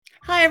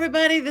Hi,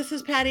 everybody. This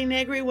is Patti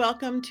Negri.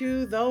 Welcome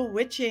to the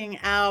Witching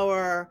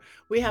Hour.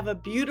 We have a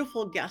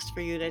beautiful guest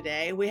for you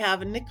today. We have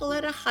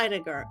Nicoletta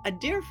Heidegger, a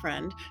dear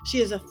friend.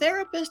 She is a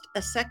therapist, a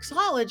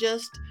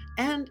sexologist,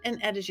 and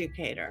an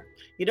educator.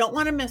 You don't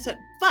want to miss it.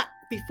 But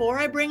before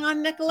I bring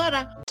on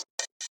Nicoletta,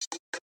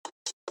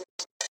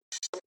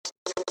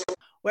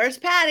 where's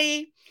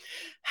Patti?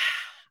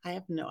 I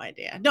have no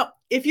idea. No,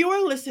 if you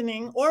are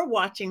listening or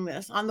watching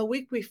this on the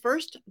week we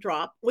first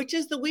drop, which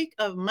is the week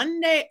of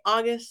Monday,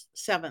 August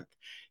 7th.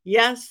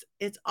 Yes,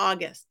 it's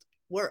August.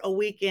 We're a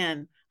week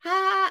in.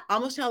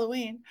 Almost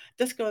Halloween.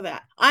 Let's go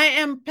that. I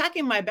am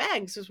packing my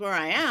bags is where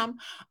I am.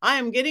 I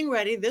am getting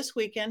ready this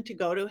weekend to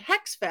go to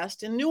Hex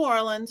Fest in New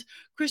Orleans.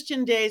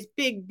 Christian Days,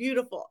 big,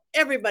 beautiful.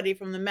 Everybody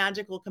from the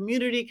magical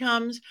community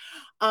comes.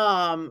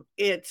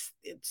 It's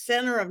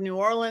center of New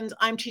Orleans.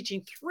 I'm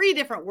teaching 3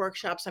 different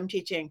workshops. I'm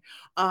teaching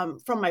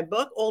from my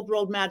book, Old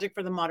World Magic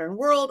for the Modern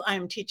World.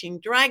 I'm teaching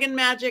dragon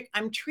magic.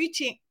 I'm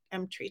teaching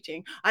a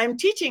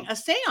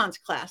seance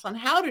class on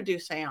how to do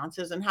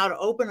seances and how to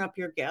open up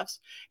your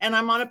gifts. And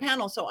I'm on a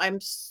panel. So I'm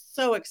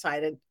so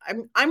excited.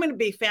 I'm going to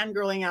be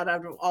fangirling out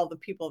of all the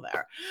people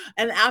there.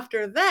 And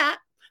after that,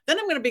 then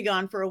I'm going to be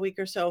gone for a week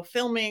or so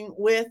filming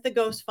with the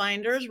Ghost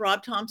Finders,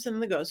 Rob Thompson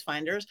and the Ghost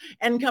Finders,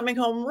 and coming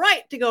home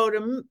right to go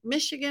to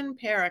Michigan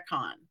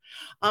Paracon.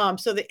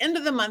 So the end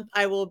of the month,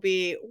 I will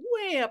be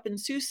way up in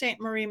Sault Ste.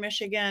 Marie,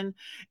 Michigan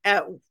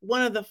at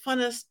one of the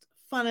funnest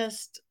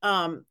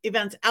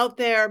events out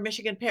there,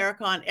 Michigan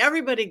Paracon.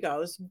 Everybody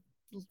goes.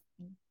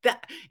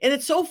 And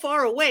it's so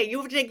far away. You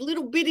have to take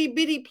little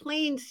bitty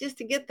planes just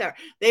to get there.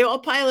 They all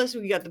pile us.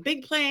 We got the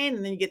big plane,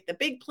 and then you get the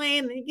big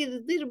plane, and then you get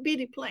a little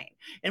bitty plane.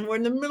 And we're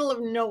in the middle of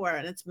nowhere,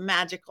 and it's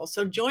magical.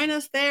 So join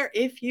us there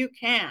if you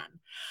can.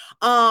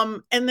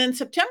 And then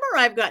September,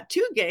 I've got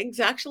 2 gigs.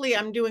 Actually,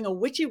 I'm doing a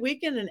witchy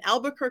weekend in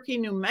Albuquerque,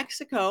 New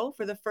Mexico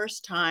for the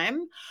first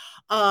time.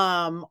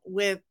 I'm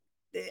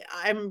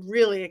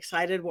really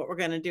excited what we're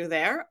going to do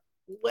there.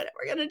 What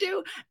we're going to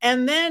do.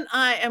 And then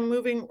I am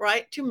moving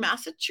right to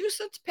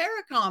Massachusetts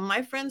Paracon.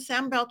 My friend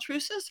Sam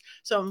Baltrusis.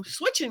 So I'm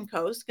switching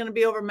coast, going to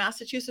be over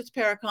Massachusetts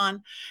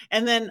Paracon.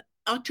 And then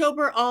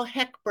October, all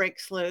heck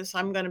breaks loose.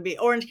 I'm going to be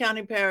Orange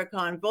County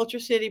Paracon, Vulture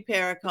City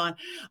Paracon,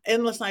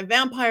 Endless Night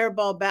Vampire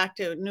Ball, back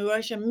to New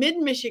Ocean,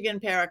 Mid-Michigan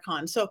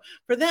Paracon. So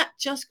for that,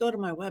 just go to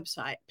my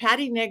website,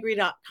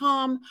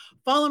 pattinegri.com.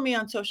 Follow me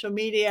on social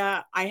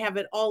media. I have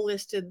it all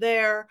listed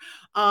there.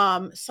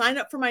 Sign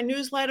up for my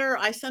newsletter.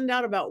 I send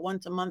out about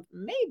once a month,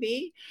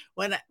 maybe,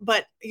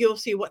 but you'll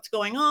see what's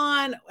going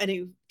on,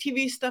 any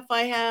TV stuff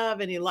I have,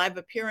 any live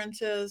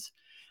appearances.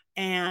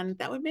 And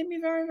that would make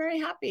me very, very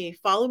happy.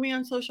 Follow me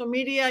on social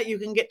media. You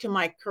can get to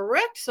my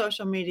correct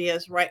social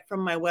medias right from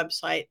my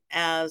website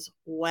as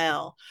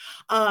well.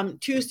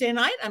 Tuesday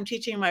night, I'm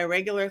teaching my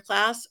regular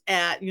class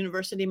at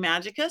University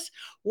Magicus.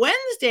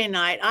 Wednesday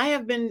night, I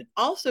have been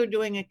also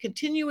doing a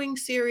continuing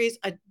series,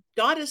 a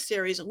goddess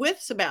series with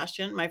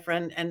Sebastian, my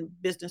friend and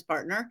business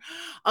partner.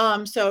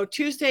 So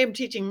Tuesday, I'm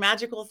teaching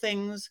magical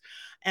things.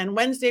 And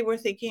Wednesday, we're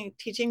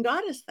teaching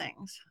goddess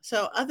things.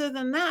 So other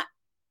than that,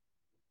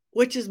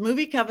 which is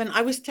Movie Coven.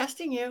 I was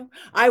testing you.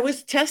 I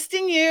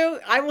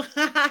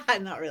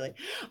not really.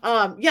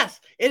 Yes,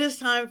 it is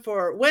time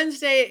for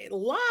Wednesday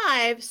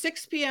live,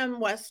 6 p.m.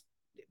 West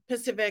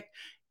Pacific,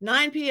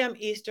 9 p.m.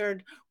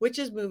 Eastern, which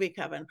is Movie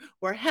Coven,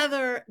 where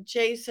Heather,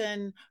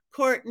 Jason,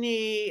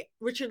 Courtney,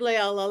 Richard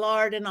Leal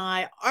Lallard, and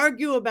I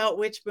argue about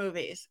which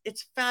movies.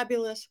 It's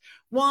fabulous.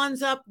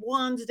 Wands up,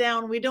 wands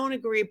down. We don't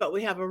agree, but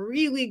we have a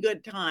really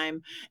good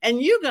time.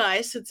 And you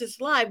guys, since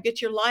it's live,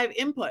 get your live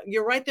input.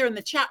 You're right there in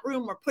the chat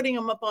room. We're putting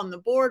them up on the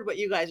board, what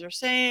you guys are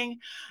saying.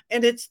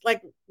 And it's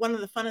like one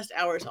of the funnest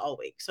hours all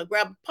week. So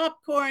grab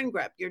popcorn,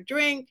 grab your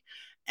drink,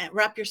 and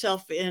wrap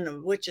yourself in a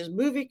Witch's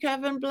Movie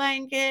Coven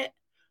blanket.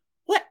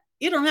 What?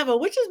 You don't have a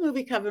Witch's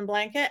Movie Coven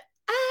blanket?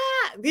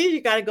 Then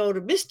you got to go to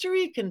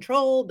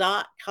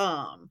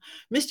mysterycontrol.com.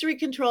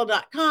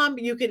 Mysterycontrol.com.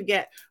 You can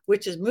get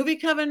Witch's Movie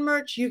Coven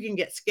merch. You can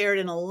get Scared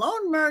and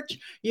Alone merch.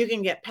 You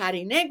can get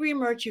Patti Negri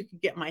merch. You can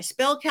get my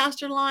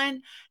Spellcaster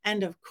line.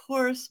 And of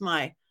course,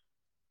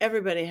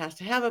 everybody has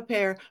to have a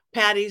pair,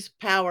 Patti's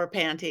Power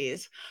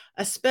Panties.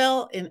 A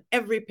spell in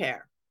every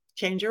pair.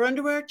 Change your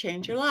underwear,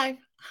 change your life.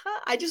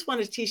 I just want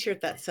a t-shirt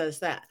that says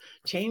that.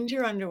 Change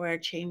your underwear,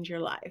 change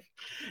your life.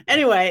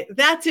 Anyway,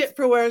 that's it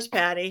for Where's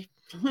Patti?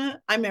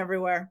 I'm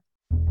everywhere.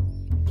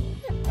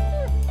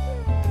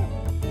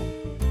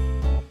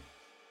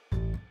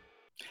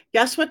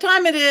 Guess what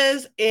time it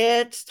is?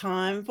 It's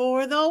time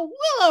for the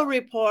Willow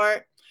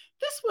Report.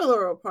 This Willow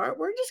Report,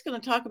 we're just going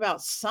to talk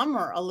about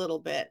summer a little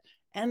bit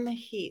and the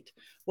heat.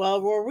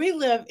 Well, where we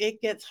live,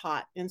 it gets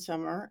hot in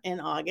summer in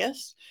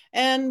August,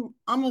 and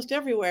almost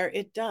everywhere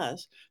it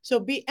does. So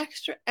be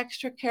extra,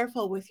 extra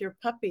careful with your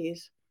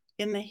puppies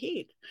in the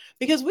heat,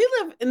 because we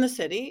live in the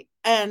city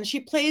and she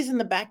plays in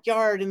the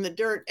backyard in the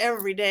dirt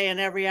every day and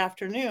every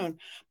afternoon.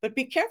 But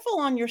be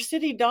careful on your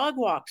city dog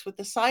walks with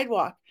the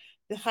sidewalk.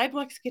 The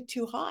sidewalks get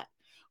too hot.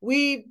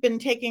 We've been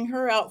taking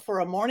her out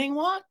for a morning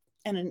walk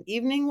and an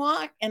evening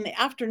walk, and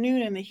the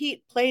afternoon in the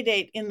heat play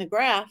date in the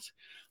grass.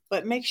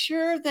 But make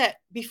sure that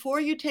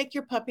before you take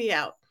your puppy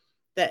out,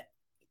 that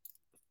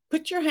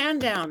put your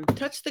hand down,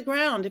 touch the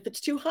ground. If it's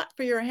too hot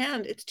for your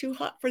hand, it's too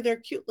hot for their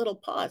cute little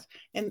paws.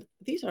 And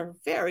these are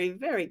very,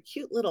 very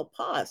cute little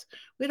paws.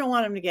 We don't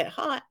want them to get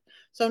hot.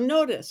 So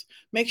notice,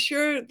 make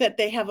sure that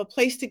they have a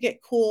place to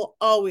get cool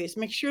always.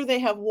 Make sure they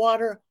have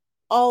water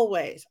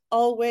always,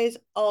 always,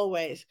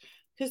 always.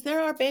 Because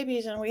they're our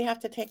babies and we have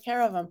to take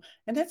care of them.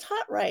 And it's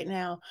hot right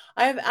now.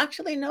 I've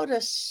actually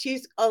noticed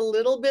she's a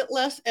little bit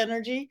less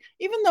energy,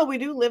 even though we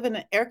do live in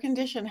an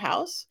air-conditioned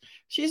house.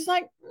 She's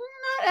like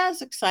not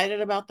as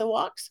excited about the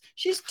walks.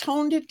 She's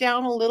toned it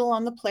down a little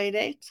on the play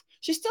dates.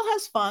 She still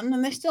has fun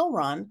and they still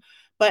run.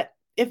 But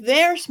if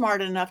they're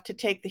smart enough to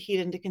take the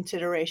heat into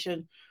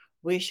consideration,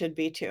 we should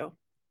be too.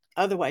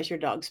 Otherwise, your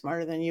dog's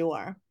smarter than you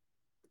are,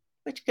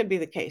 which could be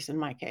the case in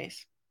my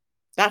case.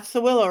 That's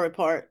the Willow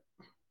Report.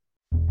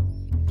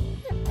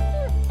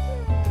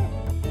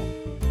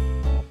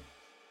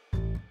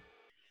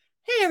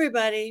 Hey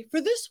everybody,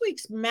 for this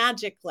week's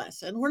magic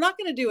lesson, we're not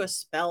going to do a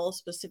spell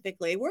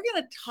specifically. We're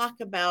going to talk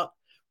about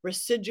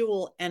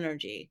residual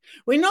energy.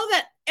 We know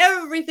that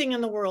everything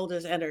in the world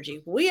is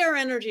energy. We are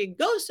energy,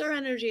 ghosts are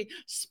energy,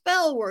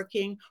 spell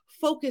working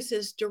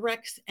focuses,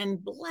 directs,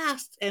 and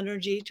blasts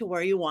energy to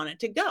where you want it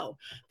to go.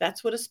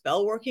 That's what a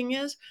spell working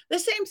is. The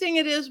same thing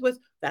it is with,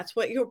 that's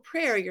what your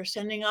prayer you're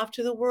sending off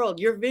to the world,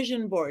 your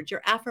vision boards,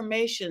 your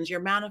affirmations,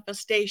 your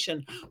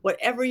manifestation,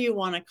 whatever you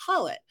want to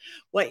call it.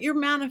 What you're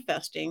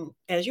manifesting,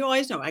 as you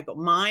always know, I go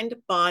mind,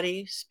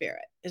 body,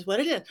 spirit is what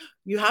it is.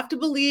 You have to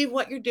believe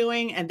what you're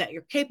doing and that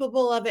you're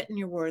capable of it and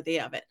you're worthy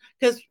of it.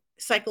 Because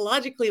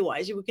psychologically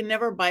wise, we can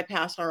never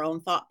bypass our own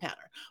thought pattern.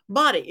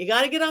 Body, you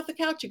got to get off the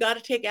couch. You got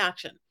to take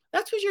action.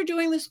 That's what you're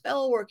doing the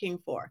spell working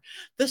for.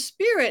 The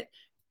spirit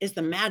is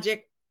the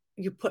magic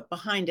you put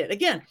behind it.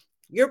 Again,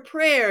 your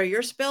prayer,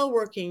 your spell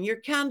working, your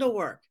candle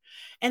work,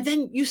 and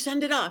then you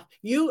send it off.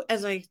 You,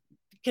 as I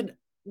can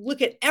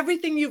look at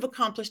everything you've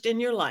accomplished in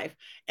your life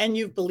and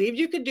you believed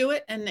you could do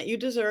it and that you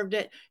deserved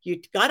it.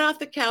 You got off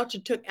the couch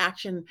and took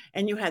action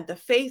and you had the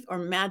faith or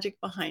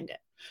magic behind it.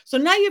 So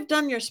now you've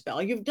done your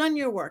spell, you've done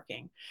your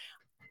working.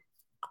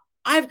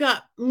 I've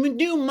got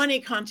new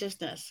money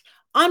consciousness.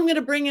 I'm going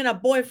to bring in a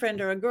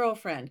boyfriend or a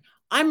girlfriend.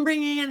 I'm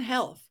bringing in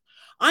health.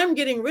 I'm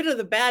getting rid of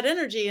the bad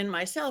energy in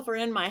myself or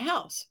in my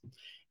house.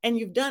 And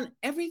you've done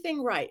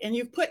everything right. And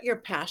you've put your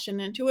passion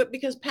into it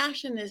because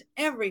passion is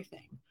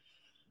everything.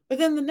 But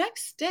then the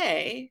next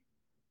day,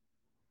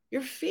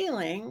 you're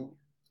feeling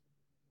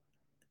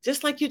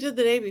just like you did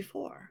the day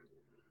before.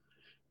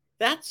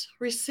 That's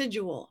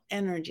residual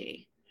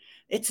energy.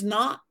 It's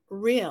not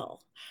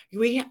real.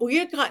 We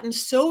have gotten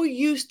so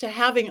used to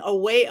having a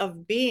way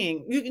of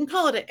being. You can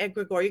call it an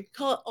egregore. You can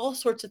call it all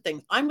sorts of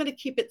things. I'm going to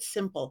keep it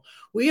simple.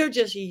 We are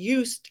just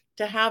used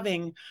to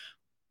having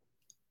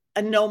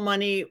a no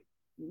money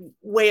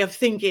way of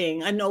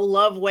thinking, a no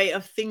love way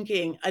of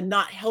thinking, a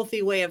not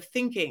healthy way of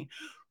thinking.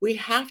 We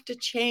have to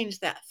change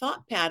that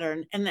thought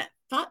pattern, and that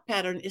thought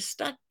pattern is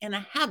stuck in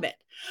a habit.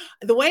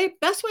 The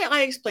best way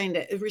I explained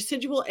it,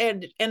 residual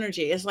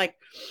energy is like,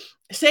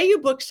 say you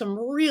booked some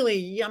really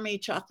yummy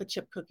chocolate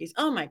chip cookies.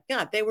 Oh my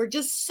God, they were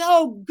just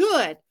so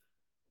good.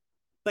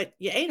 But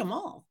you ate them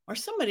all, or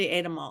somebody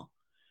ate them all.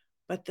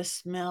 But the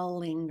smell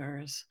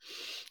lingers.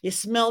 You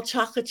smell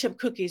chocolate chip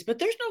cookies, but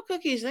there's no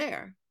cookies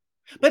there.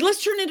 But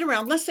let's turn it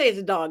around. Let's say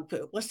it's dog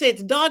poop. Let's say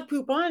it's dog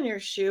poop on your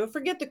shoe.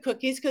 Forget the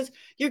cookies because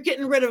you're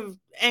getting rid of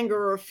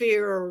anger or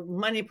fear or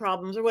money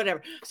problems or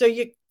whatever. So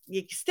you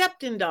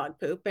stepped in dog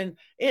poop and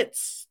it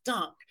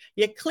stunk.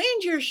 You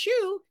cleaned your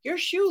shoe. Your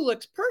shoe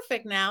looks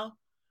perfect now,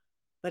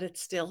 but it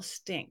still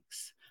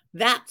stinks.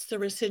 That's the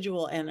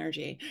residual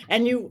energy.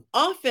 And you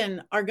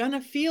often are going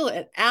to feel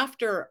it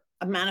after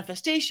a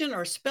manifestation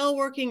or spell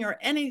working or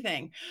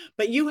anything,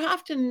 but you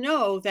have to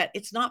know that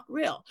it's not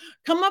real.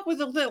 Come up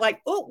with a little like,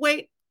 oh,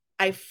 wait,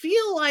 I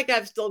feel like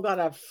I've still got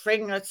a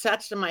thing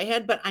attached to my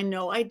head, but I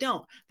know I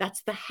don't.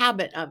 That's the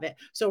habit of it.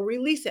 So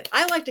release it.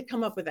 I like to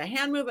come up with a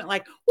hand movement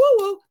like, woo,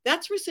 woo,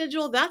 that's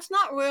residual. That's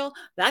not real.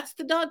 That's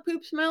the dog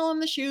poop smell on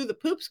the shoe. The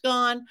poop's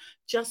gone.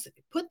 Just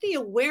put the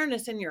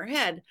awareness in your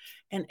head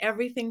and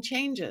everything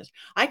changes.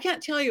 I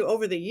can't tell you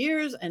over the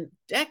years and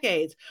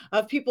decades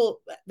of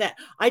people that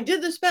I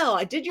did the spell,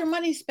 I did your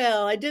money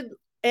spell,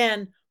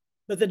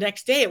 but the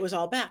next day it was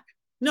all back.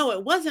 No,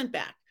 it wasn't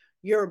back.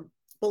 Your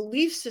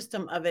belief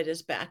system of it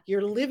is back.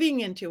 You're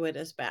living into it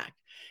is back.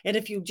 And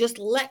if you just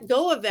let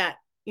go of that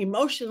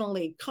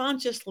emotionally,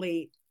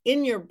 consciously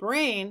in your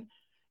brain,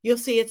 you'll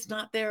see it's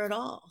not there at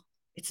all.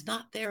 It's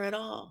not there at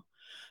all.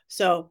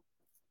 So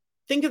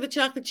think of the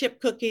chocolate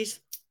chip cookies.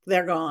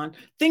 They're gone.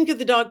 Think of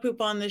the dog poop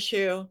on the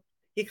shoe.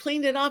 You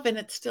cleaned it off and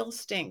it still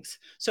stinks.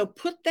 So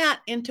put that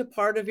into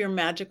part of your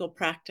magical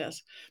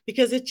practice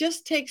because it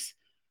just takes,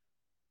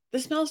 the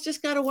smell's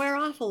just got to wear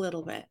off a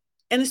little bit.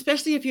 And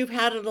especially if you've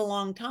had it a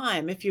long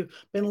time, if you've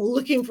been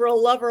looking for a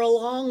lover a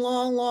long,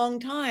 long, long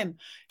time,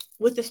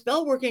 with the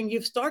spell working,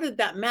 you've started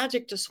that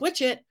magic to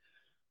switch it,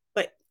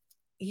 but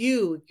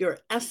your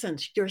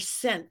essence, your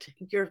scent,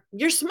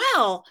 your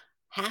smell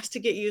has to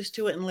get used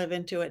to it and live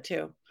into it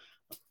too.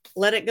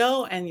 let it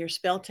go, and your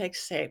spell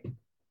takes shape.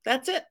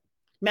 That's it.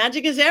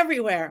 Magic is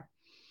everywhere.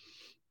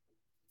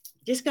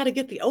 Just got to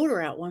get the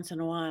odor out once in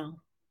a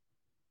while.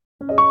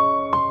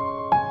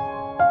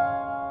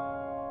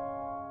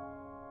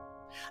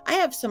 I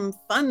have some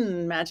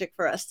fun magic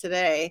for us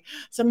today,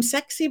 some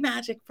sexy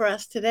magic for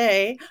us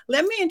today.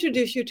 Let me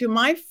introduce you to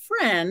my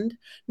friend,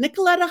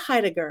 Nicoletta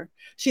Heidegger.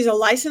 She's a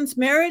licensed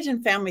marriage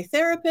and family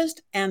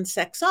therapist and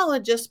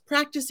sexologist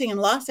practicing in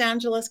Los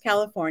Angeles,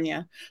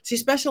 California. She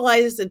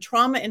specializes in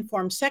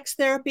trauma-informed sex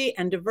therapy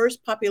and diverse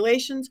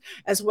populations,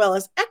 as well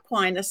as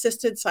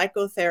equine-assisted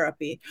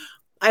psychotherapy.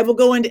 I will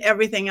go into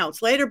everything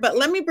else later, but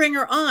let me bring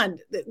her on.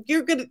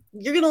 You're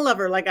gonna love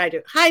her like I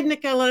do. Hi,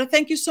 Nicoletta.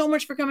 Thank you so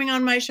much for coming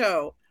on my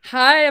show.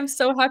 Hi, I'm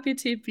so happy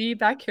to be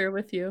back here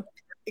with you.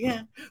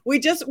 Yeah,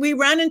 we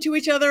ran into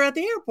each other at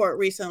the airport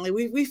recently.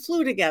 We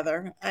flew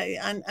together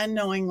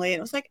unknowingly, and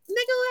it was like,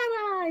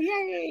 Nicoletta,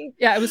 yay!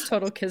 Yeah, it was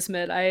total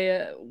kismet.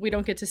 I We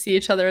don't get to see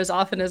each other as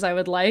often as I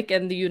would like,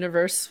 and the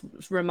universe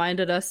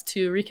reminded us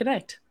to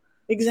reconnect.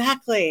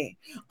 Exactly.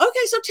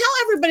 Okay, so tell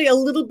everybody a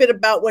little bit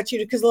about what you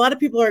do, because a lot of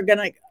people are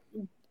gonna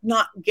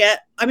not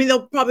get. I mean,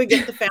 they'll probably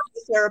get the family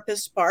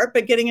therapist part,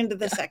 but getting into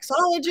the Yeah.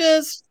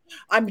 sexologist.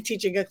 I'm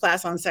teaching a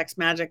class on sex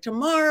magic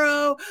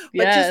tomorrow,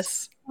 but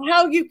just Yes.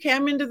 how you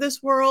came into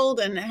this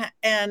world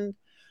and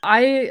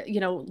I,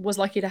 was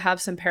lucky to have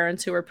some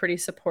parents who were pretty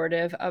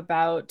supportive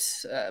about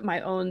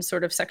my own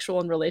sort of sexual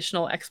and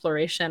relational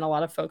exploration. A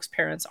lot of folks'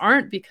 parents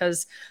aren't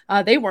because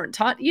they weren't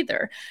taught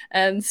either.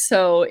 And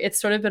so it's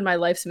sort of been my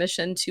life's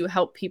mission to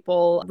help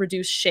people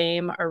reduce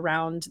shame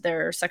around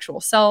their sexual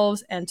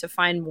selves and to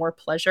find more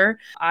pleasure.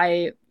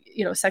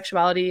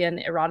 Sexuality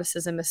and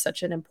eroticism is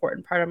such an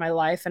important part of my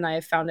life, and I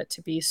have found it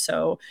to be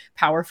so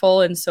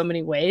powerful in so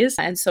many ways.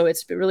 And so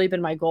it's really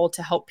been my goal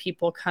to help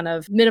people kind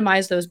of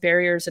minimize those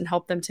barriers and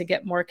help them to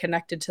get more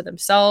connected to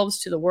themselves,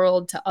 to the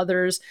world, to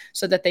others,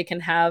 so that they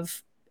can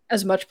have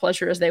as much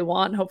pleasure as they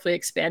want, hopefully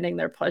expanding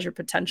their pleasure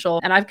potential.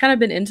 And I've kind of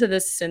been into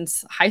this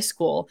since high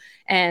school,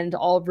 and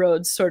all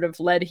roads sort of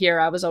led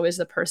here. I was always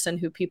the person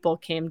who people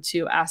came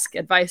to ask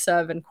advice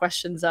of and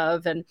questions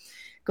of. And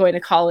going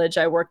to college,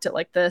 I worked at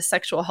like the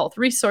Sexual Health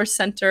Resource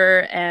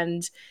Center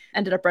and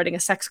ended up writing a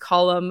sex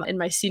column in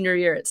my senior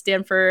year at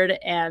Stanford.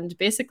 And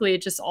basically,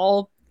 it just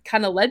all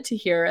kind of led to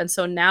here. And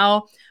so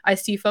now I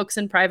see folks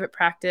in private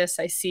practice.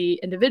 I see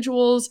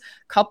individuals,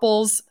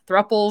 couples,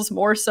 thruples,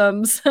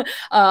 moresomes,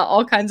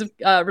 all kinds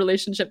of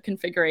relationship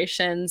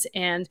configurations.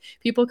 And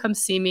people come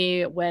see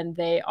me when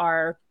they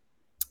are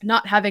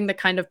not having the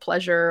kind of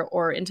pleasure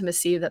or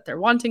intimacy that they're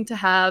wanting to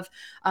have,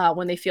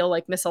 when they feel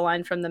like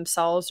misaligned from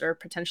themselves or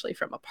potentially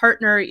from a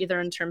partner, either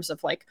in terms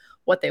of like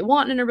what they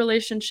want in a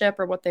relationship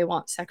or what they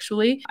want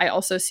sexually. I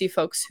also see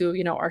folks who,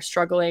 are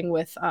struggling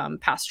with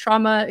past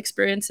trauma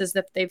experiences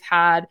that they've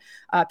had,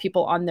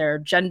 people on their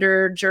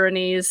gender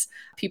journeys,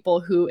 people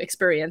who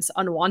experience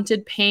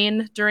unwanted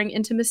pain during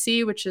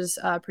intimacy, which is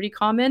pretty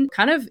common.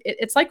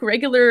 It's like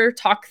regular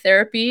talk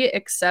therapy,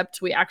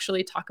 except we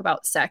actually talk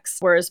about sex,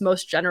 whereas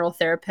most general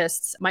therapists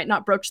might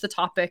not broach the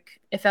topic,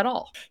 if at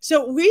all.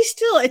 So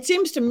it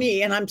seems to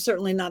me, and I'm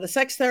certainly not a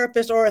sex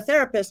therapist or a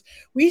therapist,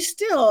 we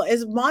still,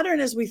 as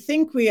modern as we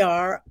think we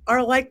are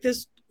like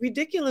this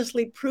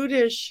ridiculously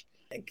prudish,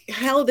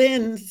 held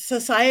in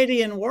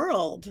society and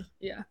world.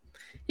 Yeah.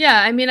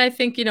 Yeah, I mean, I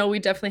think, we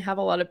definitely have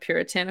a lot of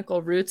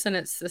puritanical roots, and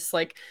it's this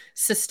like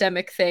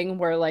systemic thing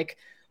where like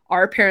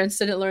our parents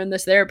didn't learn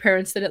this, their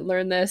parents didn't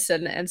learn this,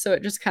 and so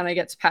it just kind of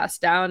gets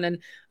passed down. And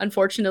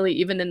unfortunately,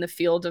 even in the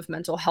field of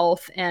mental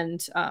health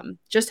and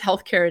just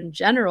healthcare in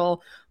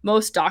general,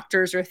 most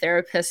doctors or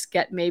therapists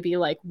get maybe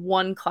like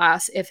one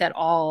class, if at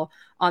all,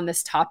 on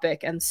this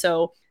topic, and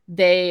so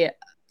they,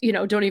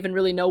 don't even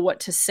really know what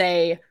to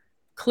say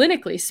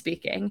clinically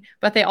speaking,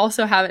 but they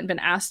also haven't been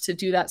asked to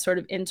do that sort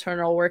of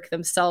internal work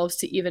themselves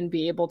to even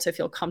be able to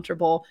feel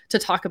comfortable to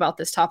talk about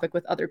this topic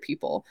with other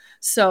people.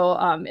 So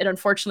it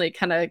unfortunately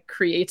kind of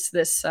creates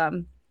this.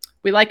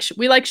 We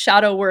like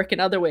shadow work in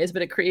other ways,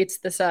 but it creates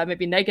this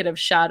maybe negative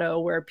shadow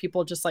where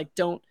people just like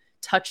don't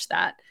touch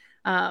that.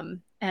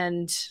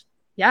 And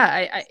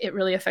yeah, it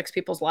really affects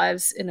people's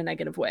lives in a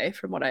negative way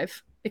from what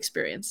I've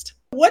experienced.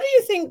 What do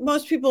you think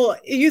most people?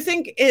 You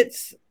think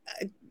it's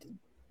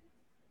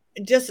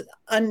just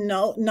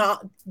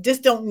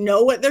just don't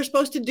know what they're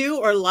supposed to do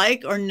or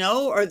like or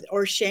know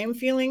or shame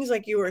feelings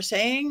like you were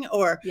saying,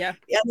 or Yeah.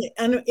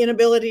 an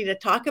inability to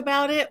talk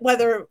about it,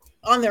 whether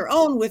on their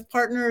own with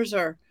partners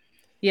or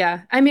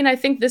Yeah. I mean, I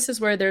think this is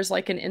where there's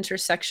like an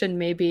intersection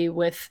maybe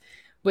with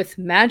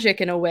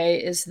magic in a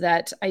way, is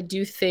that I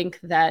do think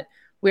that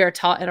we are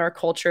taught in our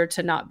culture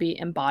to not be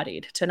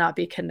embodied, to not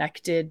be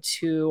connected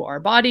to our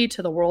body,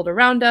 to the world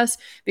around us,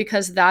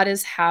 because that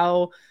is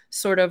how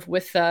sort of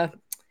with the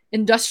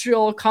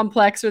industrial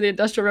complex or the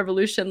industrial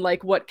revolution,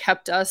 like what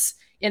kept us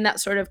in that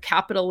sort of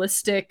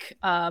capitalistic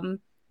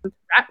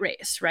rat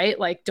race, right?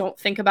 Like, don't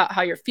think about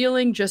how you're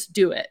feeling, just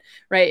do it,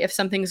 right? If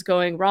something's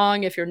going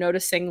wrong, if you're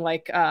noticing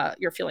like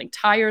you're feeling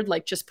tired,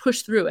 like just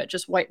push through it,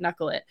 just white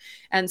knuckle it.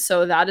 And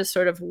so that is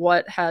sort of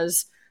what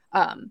has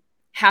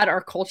had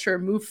our culture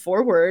move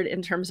forward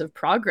in terms of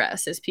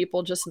progress, is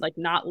people just like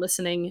not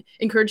listening,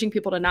 encouraging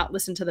people to not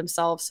listen to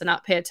themselves, to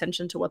not pay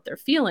attention to what they're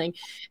feeling.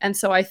 And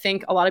so I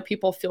think a lot of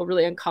people feel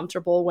really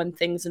uncomfortable when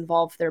things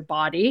involve their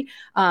body.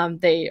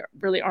 They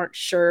really aren't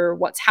sure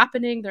what's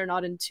happening. They're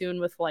not in tune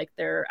with like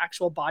their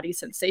actual body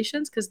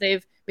sensations because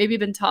they've maybe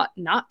been taught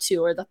not to,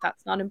 or that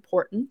that's not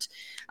important.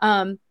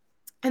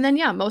 And then,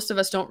 yeah, most of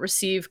us don't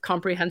receive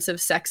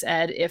comprehensive sex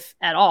ed, if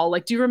at all.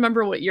 Like, do you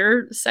remember what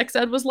your sex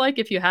ed was like,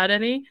 if you had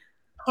any?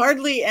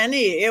 Hardly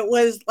any. It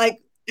was like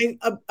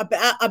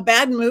a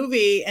bad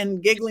movie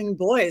and giggling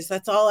boys.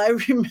 That's all I Yeah,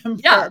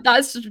 remember.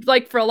 that's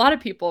like for a lot of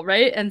people,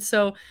 right? And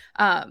so,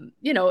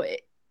 you know,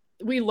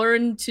 we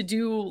learn to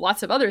do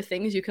lots of other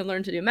things. You can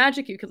learn to do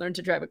magic, you can learn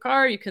to drive a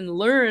car, you can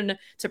learn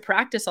to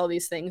practice all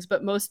these things.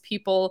 But most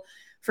people,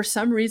 for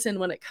some reason,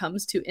 when it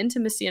comes to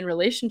intimacy and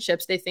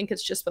relationships, they think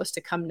it's just supposed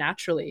to come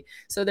naturally.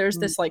 So there's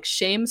Mm. this like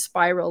shame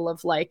spiral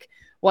of like,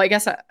 well, I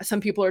guess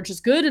some people are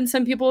just good and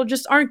some people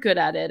just aren't good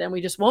at it. And we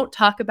just won't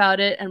talk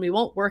about it and we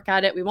won't work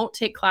at it. We won't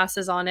take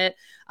classes on it.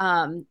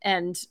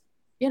 And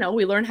you know,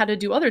 we learn how to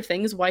do other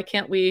things. Why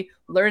can't we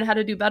learn how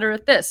to do better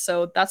at this?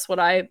 So that's what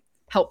I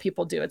help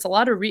people do. It's a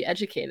lot of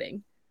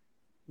re-educating.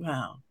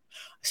 Wow.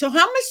 So,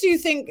 how much do you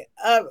think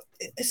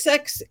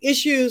sex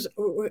issues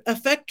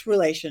affect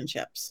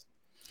relationships?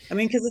 I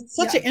mean, because it's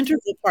such Yeah. an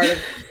integral part of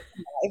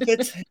life.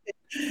 It's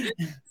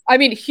I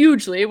mean,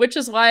 hugely, which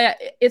is why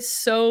it's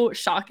so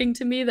shocking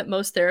to me that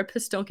most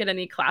therapists don't get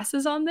any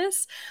classes on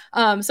this.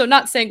 So,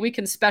 not saying we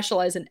can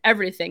specialize in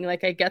everything.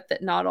 Like, I get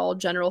that not all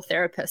general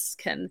therapists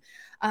can,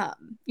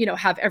 you know,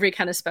 have every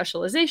kind of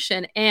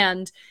specialization.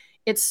 And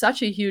it's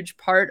such a huge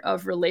part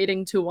of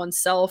relating to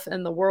oneself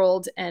and the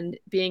world and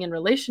being in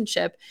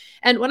relationship.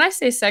 And when I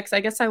say sex, I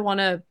guess I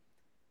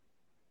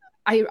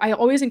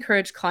always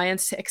encourage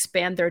clients to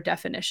expand their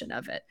definition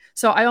of it.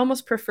 So I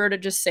almost prefer to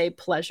just say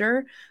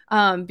pleasure,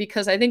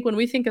 because I think when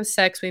we think of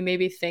sex, we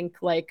maybe think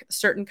like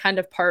certain kind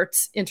of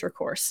parts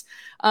intercourse.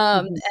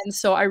 Mhm. And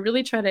so I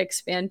really try to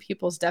expand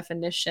people's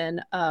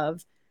definition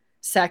of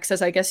sex,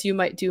 as I guess you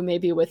might do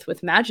maybe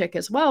with magic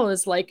as well,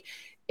 is like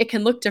it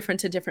can look different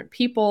to different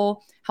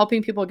people,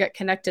 helping people get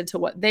connected to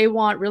what they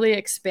want, really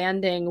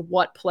expanding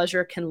what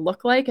pleasure can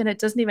look like. And it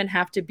doesn't even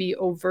have to be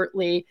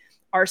overtly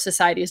our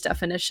society's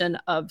definition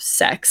of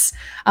sex.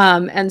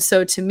 And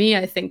so to me,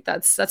 I think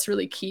that's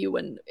really key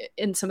when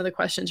in some of the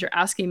questions you're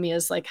asking me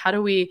is like, how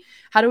do we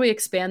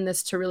expand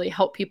this to really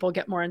help people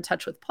get more in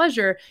touch with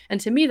pleasure?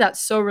 And to me,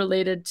 that's so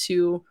related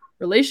to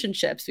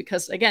relationships,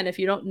 because again, if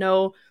you don't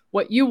know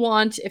what you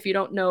want, if you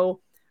don't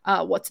know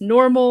what's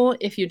normal,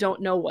 if you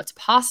don't know what's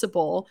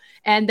possible,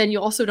 and then you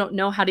also don't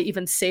know how to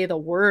even say the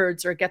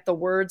words or get the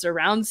words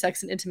around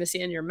sex and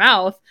intimacy in your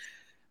mouth,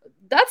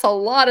 that's a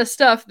lot of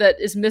stuff that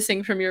is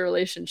missing from your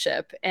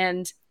relationship.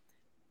 And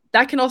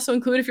that can also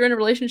include if you're in a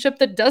relationship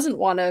that doesn't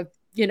want to,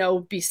 you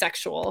know, be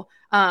sexual.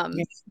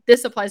 Yes.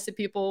 This applies to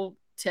people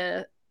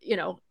to, you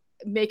know,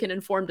 make an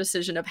informed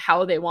decision of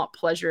how they want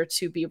pleasure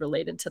to be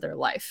related to their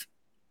life.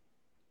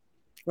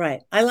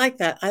 Right. I like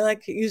that. I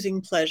like using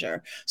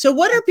pleasure. So,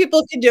 what are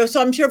people can do? So,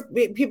 I'm sure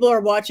people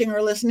are watching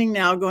or listening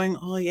now, going,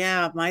 "Oh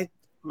yeah, my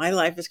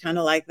life is kind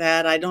of like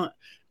that. I don't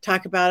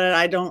talk about it.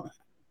 I don't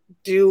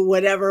do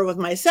whatever with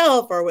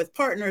myself or with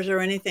partners or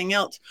anything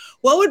else."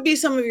 What would be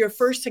some of your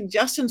first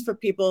suggestions for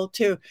people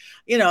to,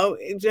 you know,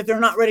 if they're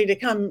not ready to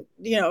come,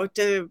 you know,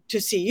 to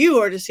see you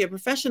or to see a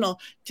professional,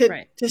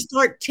 Right. to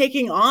start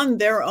taking on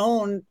their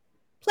own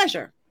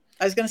pleasure?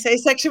 I was going to say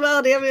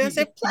sexuality. I'm going to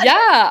say pleasure.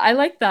 Yeah, I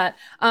like that.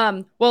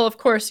 Well, of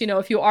course, you know,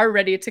 if you are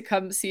ready to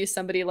come see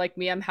somebody like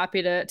me, I'm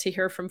happy to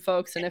hear from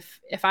folks. And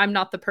if I'm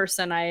not the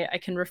person, I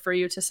can refer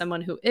you to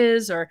someone who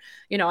is, or,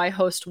 you know, I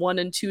host 1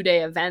 and 2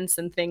 day events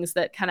and things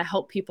that kind of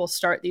help people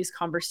start these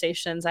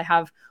conversations. I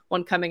have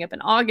one coming up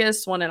in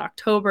August, one in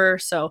October.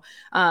 So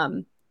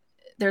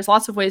there's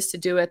lots of ways to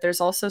do it. There's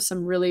also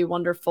some really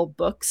wonderful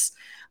books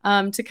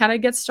to kind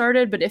of get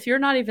started. But if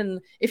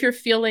you're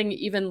feeling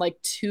even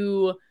like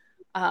too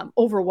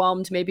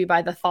overwhelmed maybe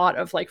by the thought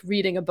of like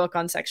reading a book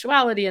on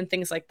sexuality and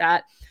things like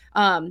that,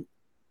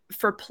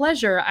 for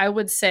pleasure, I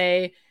would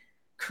say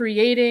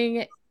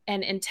creating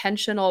an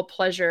intentional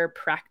pleasure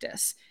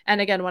practice.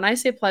 And again, when I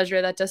say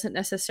pleasure, that doesn't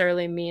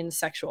necessarily mean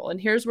sexual. And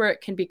here's where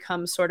it can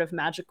become sort of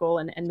magical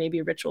and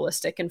maybe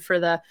ritualistic. And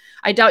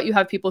I doubt you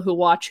have people who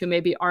watch who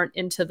maybe aren't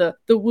into the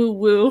woo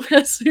woo,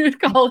 as you'd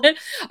call it.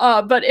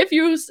 But if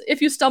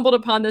you stumbled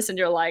upon this and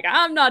you're like,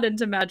 I'm not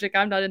into magic,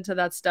 I'm not into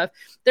that stuff,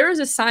 there is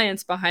a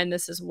science behind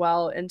this as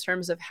well in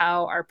terms of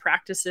how our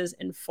practices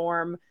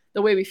inform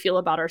the way we feel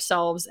about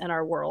ourselves and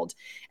our world.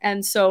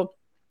 And so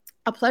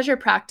a pleasure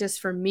practice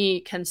for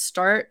me can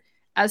start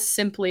as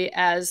simply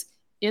as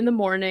in the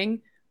morning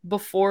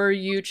before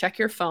you check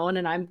your phone.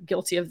 And I'm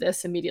guilty of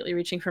this, immediately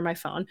reaching for my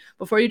phone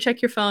before you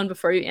check your phone,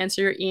 before you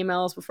answer your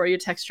emails, before you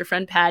text your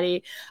friend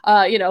Patty.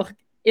 You know,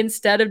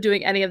 instead of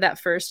doing any of that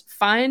first,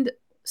 find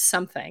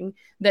something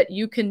that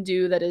you can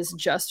do that is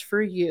just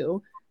for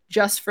you,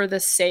 just for the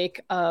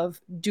sake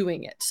of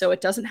doing it. So it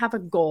doesn't have a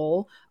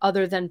goal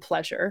other than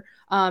pleasure.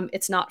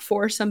 It's not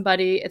for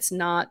somebody, it's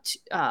not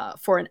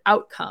for an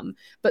outcome,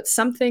 but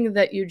something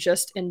that you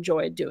just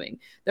enjoy doing.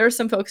 There are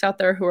some folks out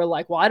there who are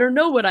like, well, I don't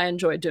know what I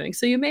enjoy doing.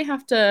 So you may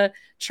have to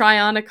try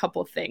on a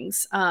couple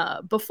things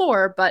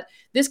before, but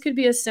this could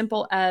be as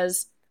simple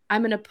as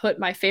I'm going to put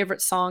my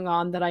favorite song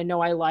on that I know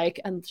I like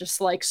and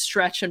just like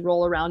stretch and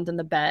roll around in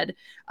the bed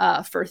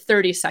for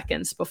 30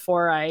 seconds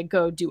before I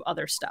go do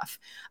other stuff.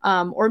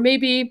 Or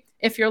maybe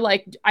if you're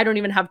like, I don't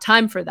even have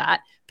time for that,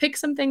 pick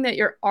something that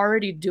you're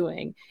already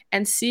doing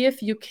and see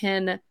if you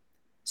can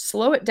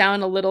slow it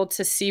down a little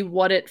to see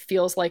what it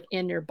feels like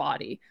in your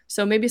body.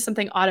 So maybe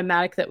something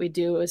automatic that we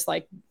do is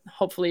like,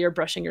 hopefully you're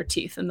brushing your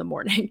teeth in the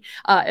morning.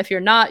 If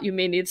you're not, you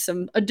may need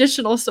some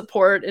additional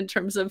support in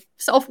terms of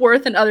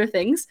self-worth and other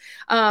things.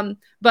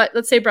 But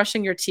let's say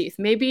brushing your teeth,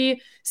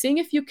 maybe seeing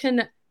if you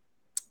can.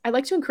 I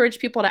like to encourage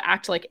people to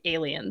act like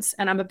aliens,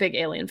 and I'm a big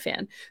Alien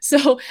fan.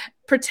 So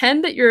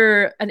pretend that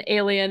you're an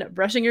alien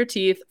brushing your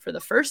teeth for the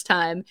first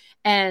time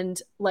and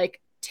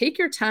like take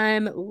your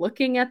time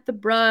looking at the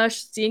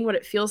brush, seeing what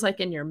it feels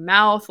like in your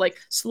mouth, like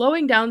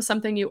slowing down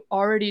something you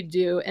already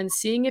do and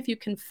seeing if you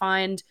can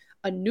find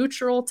a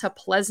neutral to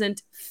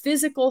pleasant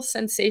physical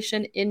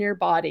sensation in your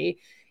body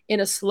in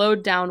a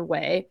slowed down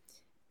way.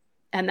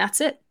 And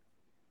that's it.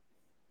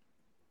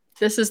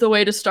 This is the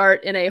way to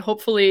start in a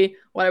hopefully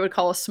what I would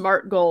call a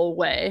SMART goal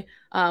way,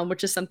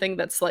 which is something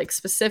that's like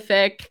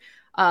specific,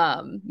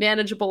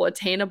 manageable,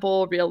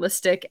 attainable,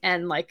 realistic,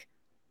 and like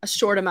a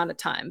short amount of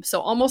time.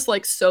 So almost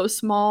like so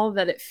small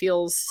that it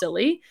feels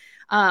silly.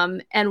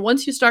 And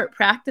once you start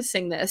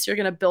practicing this, you're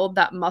going to build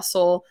that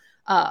muscle,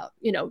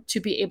 to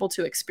be able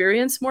to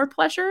experience more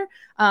pleasure,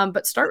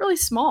 but start really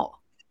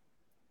small.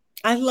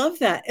 I love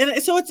that.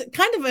 And so it's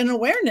kind of an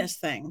awareness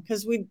thing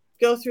because we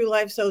go through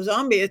life so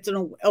zombie. It's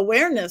an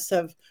awareness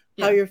of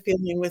how you're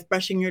feeling with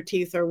brushing your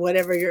teeth or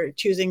whatever you're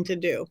choosing to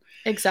do.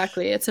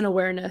 Exactly. It's an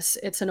awareness.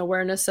 It's an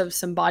awareness of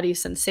some body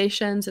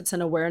sensations. It's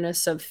an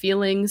awareness of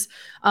feelings.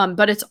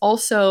 But it's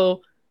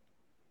also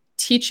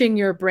teaching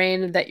your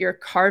brain that you're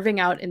carving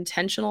out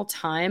intentional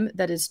time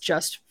that is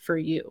just for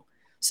you.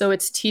 So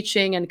it's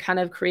teaching and kind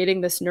of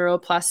creating this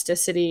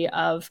neuroplasticity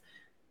of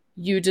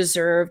you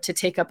deserve to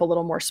take up a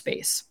little more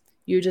space.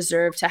 You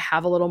deserve to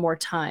have a little more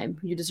time.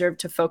 You deserve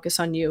to focus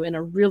on you in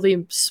a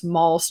really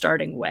small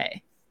starting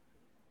way.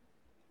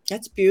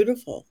 That's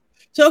beautiful.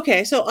 So,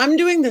 okay, so I'm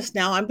doing this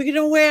now. I'm being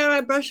aware. I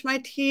brush my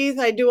teeth.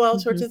 I do all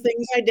sorts of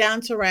things. I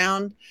dance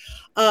around.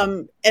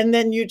 And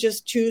then you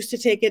just choose to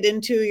take it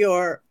into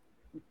your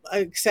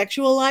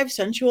sexual life,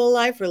 sensual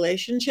life,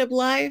 relationship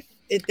life.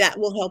 That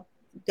will help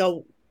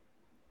go.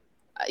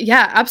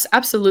 Yeah,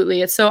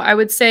 absolutely. So I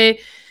would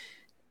say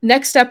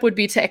next step would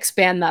be to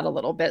expand that a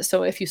little bit.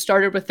 So if you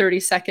started with 30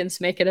 seconds,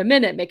 make it a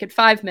minute, make it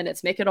 5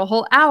 minutes, make it a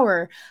whole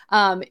hour.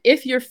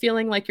 If you're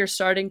feeling like you're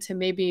starting to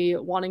maybe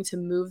wanting to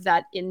move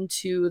that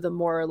into the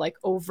more like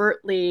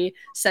overtly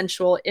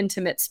sensual,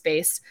 intimate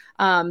space,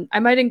 I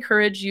might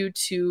encourage you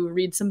to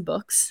read some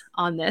books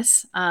on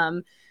this.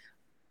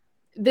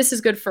 This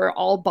is good for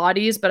all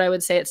bodies, but I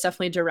would say it's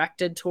definitely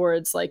directed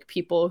towards like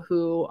people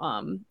who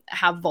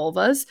have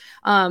vulvas.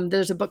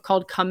 There's a book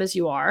called Come As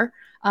You Are,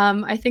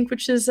 I think,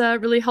 which is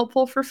really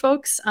helpful for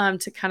folks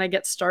to kind of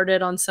get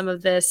started on some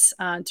of this,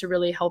 to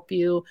really help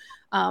you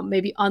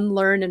maybe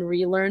unlearn and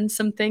relearn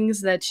some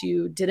things that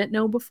you didn't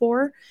know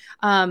before.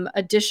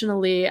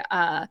 Additionally,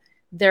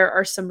 there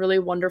are some really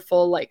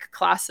wonderful like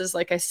classes,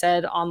 like I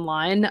said,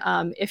 online.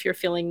 If you're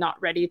feeling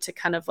not ready to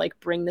kind of like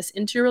bring this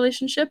into your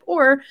relationship,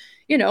 or,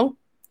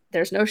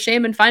 there's no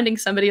shame in finding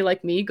somebody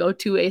like me, go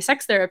to a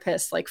sex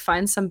therapist, like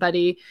find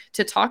somebody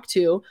to talk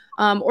to,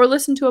 or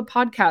listen to a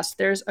podcast.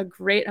 There's a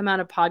great amount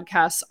of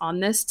podcasts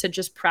on this to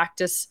just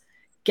practice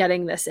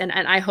getting this. And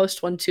I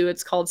host one too.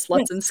 It's called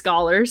Sluts and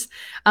Scholars.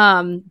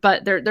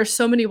 But there's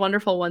so many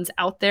wonderful ones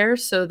out there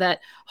so that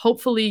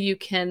hopefully you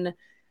can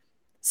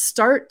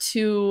start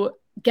to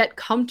get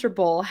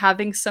comfortable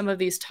having some of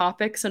these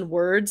topics and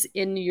words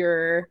in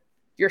your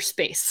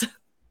space.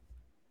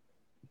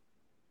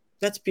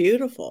 That's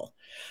beautiful.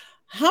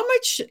 How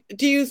much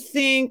do you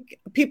think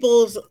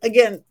people's,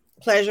 again,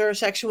 pleasure,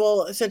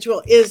 sensual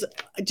is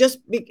just,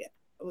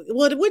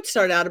 well, it would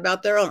start out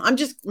about their own.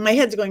 My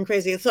head's going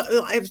crazy.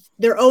 So I have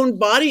their own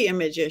body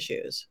image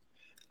issues.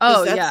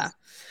 Oh, yeah.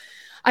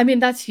 I mean,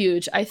 that's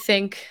huge. I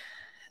think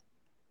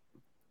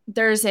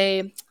there's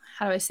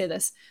how do I say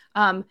this?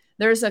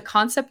 There's a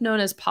concept known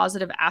as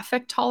positive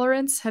affect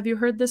tolerance. Have you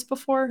heard this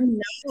before?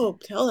 No,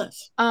 tell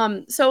us.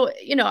 So,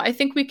 I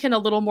think we can a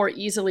little more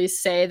easily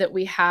say that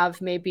we have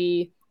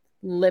maybe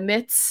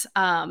limits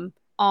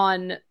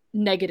on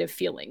negative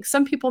feelings.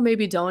 Some people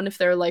maybe don't if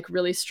they're like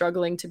really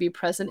struggling to be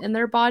present in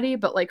their body.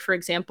 But like, for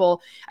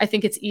example, I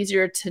think it's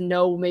easier to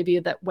know maybe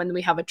that when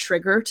we have a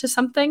trigger to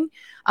something,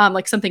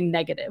 like something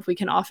negative, we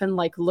can often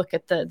like look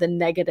at the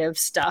negative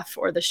stuff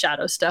or the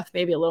shadow stuff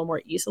maybe a little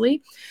more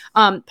easily.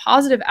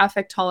 Positive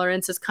affect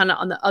tolerance is kind of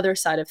on the other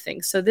side of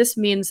things. So this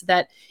means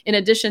that in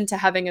addition to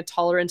having a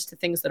tolerance to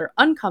things that are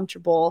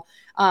uncomfortable,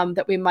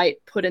 that we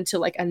might put into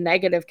like a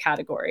negative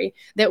category,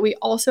 that we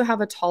also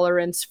have a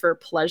tolerance for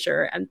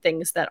pleasure and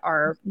things that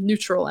are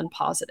neutral and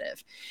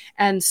positive.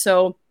 And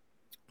so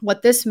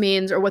what this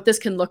means, or what this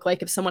can look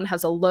like if someone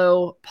has a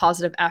low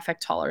positive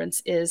affect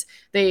tolerance, is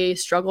they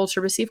struggle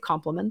to receive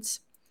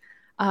compliments,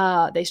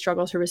 they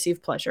struggle to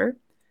receive pleasure,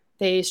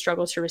 they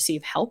struggle to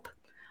receive help,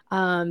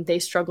 they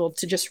struggle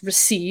to just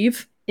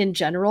receive in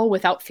general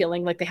without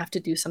feeling like they have to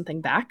do something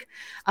back.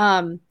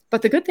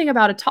 But the good thing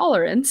about a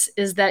tolerance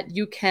is that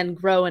you can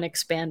grow and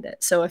expand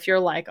it. So if you're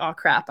like, oh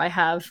crap, I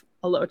have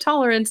a low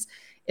tolerance,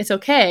 it's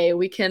okay.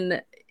 We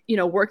can,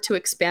 work to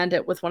expand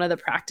it with one of the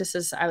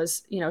practices I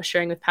was,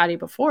 sharing with Patti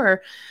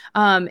before.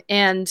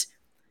 And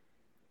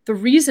the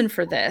reason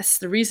for this,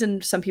 the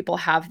reason some people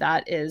have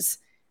that is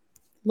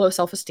low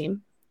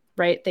self-esteem,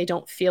 right? They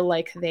don't feel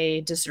like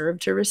they deserve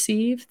to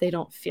receive. They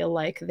don't feel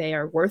like they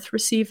are worth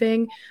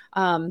receiving.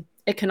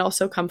 It can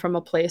also come from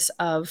a place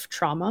of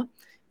trauma,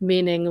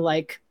 meaning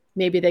like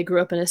maybe they grew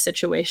up in a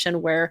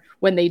situation where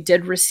when they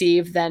did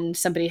receive, then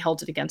somebody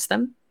held it against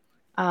them,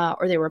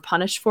 or they were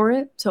punished for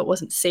it. So it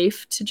wasn't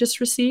safe to just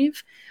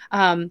receive.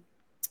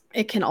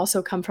 It can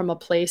also come from a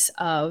place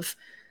of,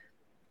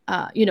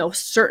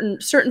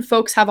 certain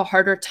folks have a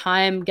harder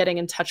time getting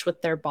in touch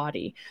with their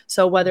body.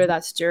 So whether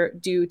that's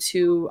due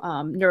to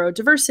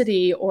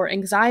neurodiversity or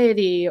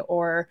anxiety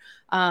or,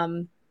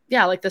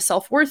 like the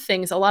self-worth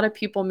things, a lot of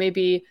people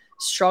maybe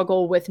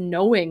struggle with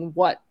knowing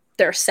what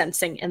they're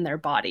sensing in their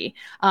body.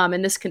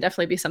 And this can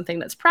definitely be something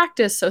that's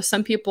practiced. So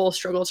some people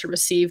struggle to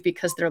receive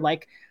because they're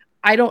like,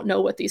 I don't know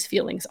what these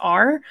feelings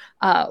are,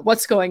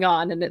 what's going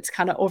on, and it's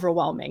kind of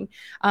overwhelming.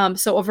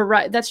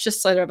 That's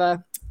just sort of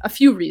a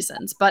few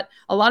reasons, but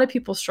a lot of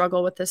people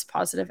struggle with this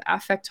positive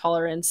affect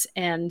tolerance,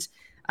 and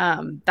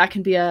that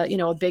can be a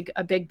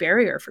big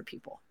barrier for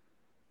people.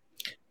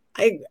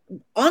 I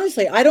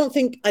honestly don't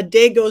think a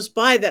day goes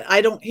by that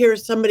I don't hear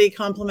somebody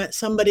compliment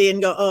somebody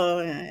and go,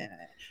 oh,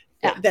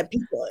 yeah. That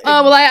people.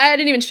 Oh, well, I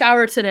didn't even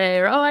shower today,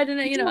 or oh, I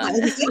didn't,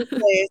 Exactly.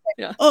 It's like,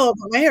 yeah. Oh,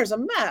 but my hair's a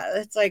mess.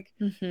 It's like,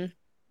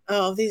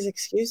 oh, these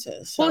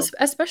excuses. So. Well,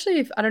 especially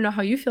if, I don't know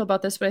how you feel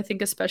about this, but I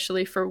think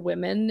especially for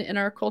women in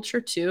our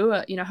culture too,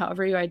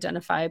 however you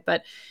identify,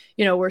 but,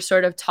 we're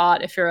sort of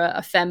taught, if you're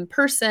a femme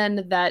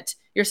person, that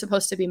you're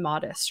supposed to be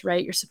modest,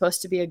 right? You're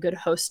supposed to be a good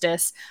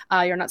hostess.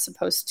 You're not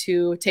supposed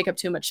to take up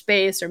too much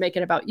space or make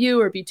it about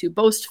you or be too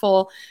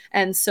boastful.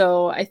 And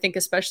so I think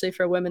especially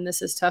for women,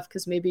 this is tough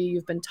because maybe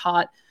you've been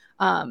taught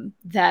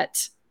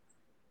that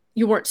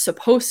you weren't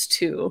supposed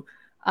to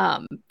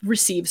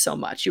receive so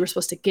much. You were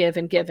supposed to give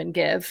and give and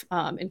give,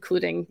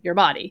 including your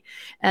body.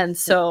 And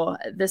so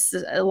this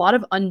is a lot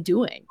of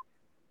undoing.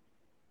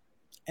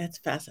 That's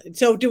fascinating.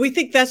 So do we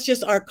think that's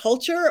just our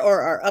culture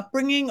or our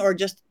upbringing or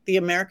just the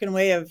American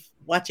way of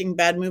watching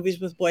bad movies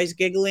with boys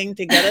giggling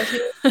to get us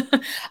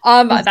here?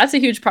 That's a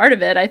huge part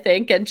of it, I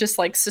think, and just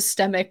like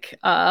systemic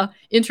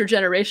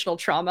intergenerational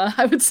trauma,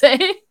 I would say.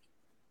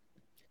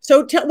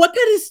 So what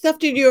kind of stuff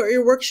do you do at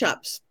your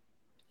workshops?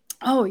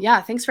 Oh,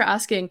 yeah. Thanks for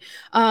asking.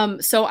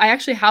 So I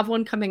actually have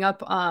one coming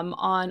up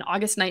on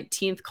August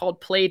 19th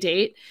called Play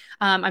Date.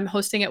 I'm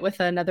hosting it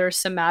with another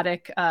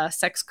somatic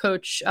sex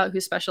coach who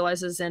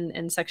specializes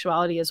in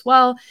sexuality as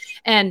well.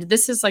 And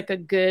this is like a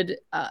good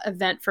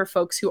event for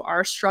folks who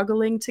are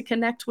struggling to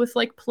connect with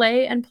like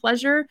play and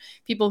pleasure,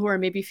 people who are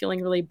maybe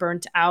feeling really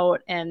burnt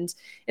out. And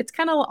it's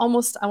kind of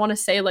almost, I want to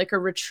say, like a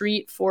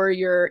retreat for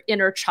your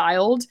inner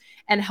child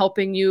and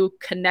helping you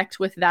connect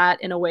with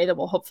that in a way that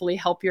will hopefully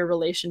help your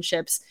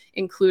relationships,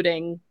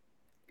 including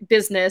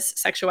business,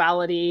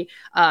 sexuality,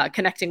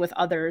 connecting with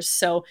others.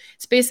 So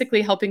it's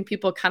basically helping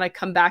people kind of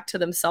come back to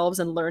themselves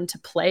and learn to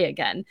play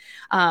again,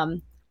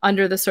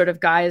 under the sort of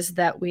guise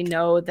that we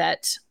know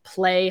that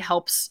play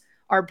helps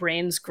our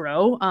brains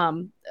grow.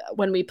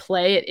 When we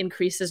play, it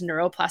increases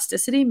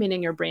neuroplasticity,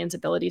 meaning your brain's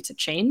ability to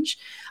change.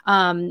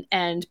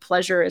 And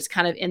pleasure is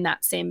kind of in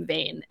that same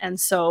vein. And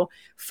so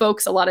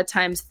folks a lot of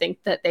times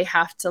think that they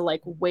have to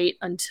like wait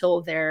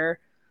until they're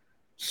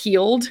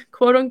healed,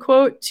 quote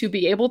unquote, to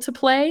be able to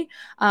play,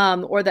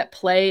 or that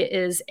play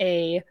is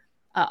a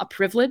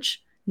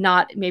privilege,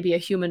 not maybe a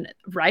human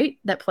right,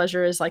 that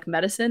pleasure is like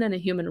medicine and a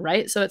human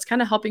right. So it's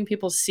kind of helping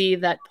people see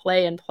that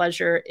play and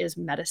pleasure is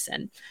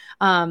medicine.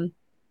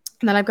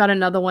 And then I've got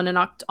another one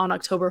on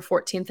October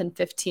 14th and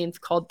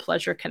 15th called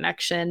Pleasure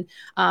Connection.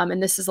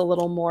 And this is a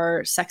little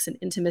more sex and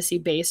intimacy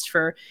based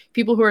for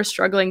people who are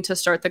struggling to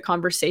start the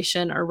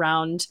conversation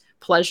around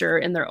pleasure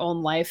in their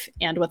own life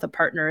and with a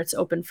partner. It's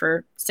open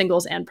for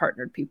singles and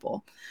partnered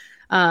people.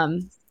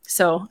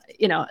 So,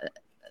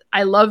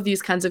 I love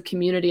these kinds of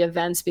community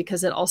events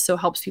because it also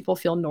helps people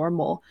feel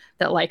normal,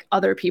 that like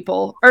other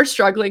people are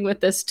struggling with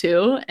this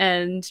too,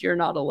 and you're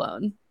not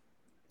alone.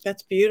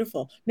 That's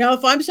beautiful. Now,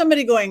 if I'm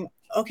somebody going,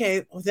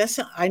 okay, well,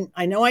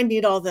 I know I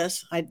need all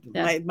this,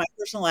 my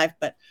personal life,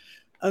 but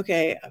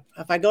okay,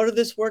 if I go to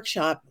this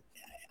workshop,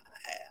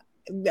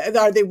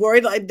 are they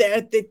worried like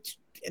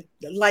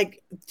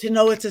to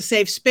know it's a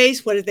safe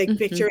space? What did they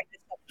picture?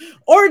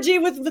 Orgy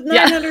with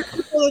 900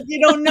 people that you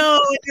don't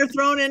know, and you're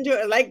thrown into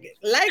it like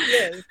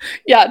this.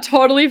 Yeah,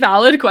 totally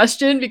valid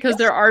question, because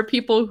there are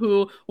people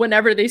who,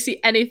 whenever they see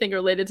anything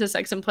related to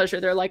sex and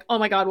pleasure, they're like, oh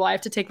my God, well, I have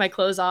to take my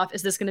clothes off.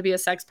 Is this going to be a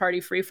sex party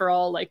free for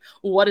all? Like,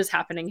 what is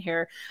happening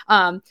here?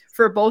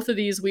 For both of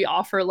these, we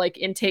offer like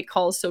intake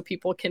calls so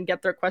people can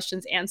get their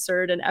questions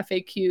answered, and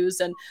FAQs.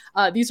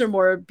 And these are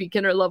more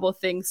beginner level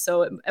things.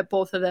 So at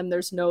both of them,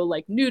 there's no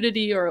like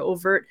nudity or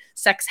overt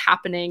sex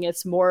happening.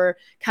 It's more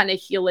kind of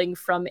healing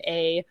from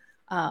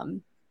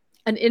an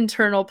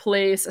internal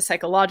place, a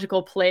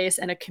psychological place,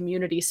 and a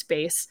community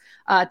space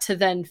to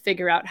then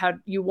figure out how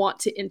you want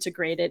to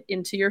integrate it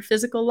into your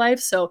physical life.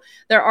 So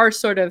there are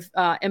sort of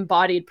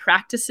embodied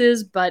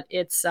practices, but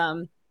it's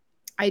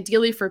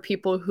ideally for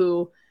people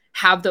who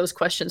have those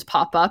questions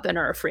pop up and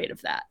are afraid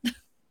of that.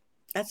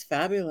 That's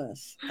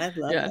fabulous. I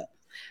love it.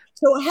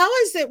 So how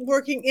is it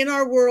working in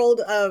our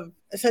world of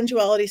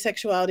sensuality,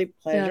 sexuality,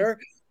 pleasure?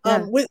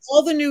 With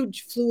all the new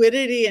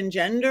fluidity and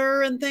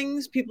gender and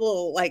things,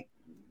 people like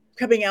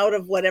coming out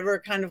of whatever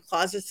kind of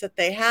closets that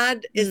they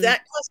had, is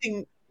that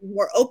causing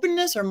more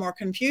openness or more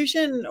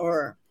confusion?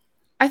 Or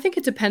I think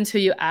it depends who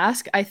you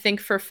ask. I think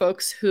for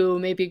folks who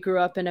maybe grew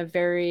up in a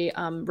very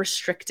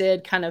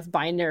restricted kind of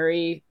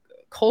binary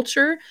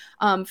culture,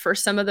 for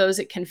some of those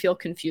it can feel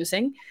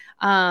confusing,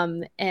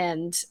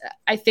 and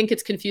I think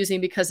it's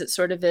confusing because it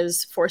sort of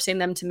is forcing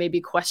them to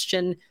maybe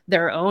question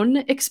their own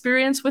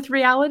experience with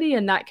reality,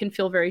 and that can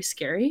feel very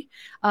scary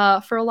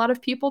for a lot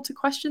of people to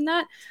question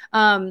that.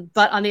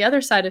 But on the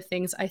other side of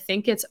things, I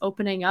think it's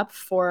opening up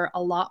for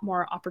a lot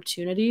more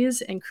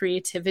opportunities and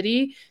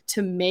creativity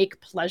to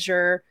make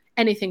pleasure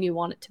anything you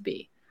want it to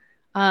be.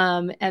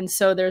 And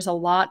so there's a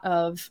lot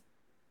of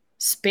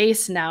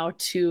space now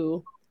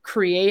to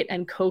create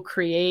and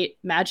co-create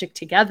magic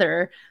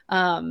together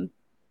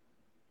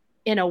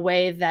in a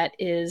way that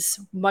is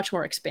much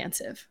more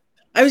expansive.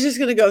 I was just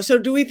going to go, so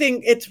do we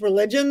think it's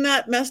religion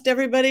that messed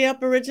everybody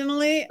up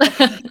originally?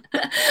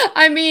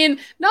 I mean,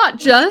 not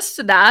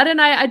just that. And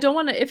I don't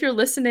want to, if you're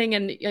listening,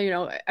 and, you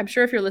know, I'm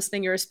sure if you're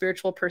listening, you're a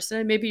spiritual person,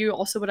 and maybe you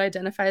also would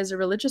identify as a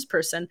religious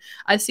person.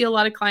 I see a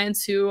lot of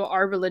clients who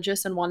are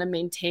religious and want to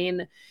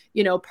maintain,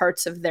 you know,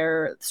 parts of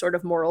their sort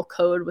of moral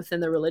code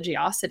within the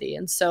religiosity.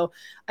 And so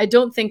I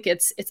don't think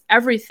it's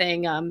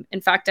everything.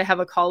 In fact, I have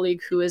a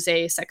colleague who is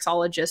a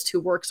sexologist who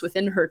works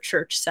within her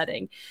church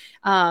setting.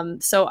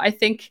 So I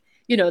think,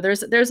 you know,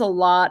 there's a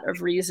lot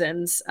of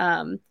reasons.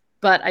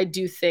 But I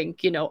do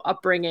think, you know,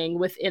 upbringing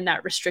within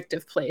that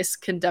restrictive place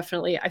can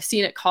definitely, I've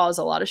seen it cause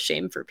a lot of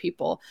shame for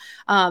people.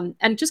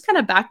 And just kind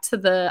of back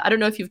to I don't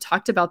know if you've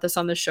talked about this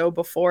on the show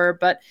before,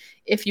 but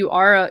if you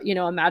are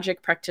a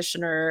magic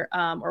practitioner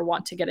or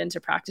want to get into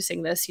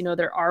practicing this, you know,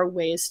 there are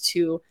ways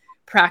to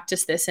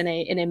practice this in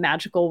a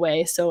magical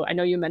way. So I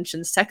know you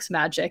mentioned sex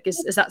magic.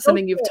 Is that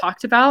something you've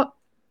talked about?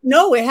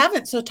 No, we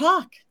haven't. So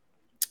talk.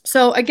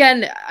 So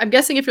again, I'm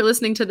guessing if you're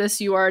listening to this,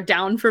 you are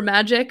down for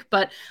magic,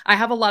 but I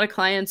have a lot of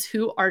clients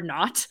who are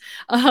not.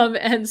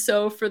 And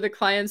so for the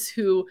clients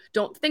who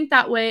don't think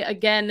that way,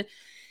 again,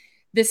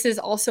 this is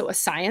also a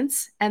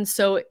science. And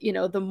so, you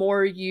know, the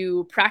more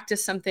you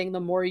practice something, the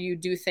more you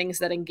do things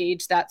that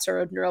engage that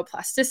sort of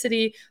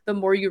neuroplasticity, the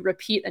more you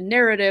repeat a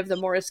narrative, the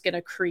more it's going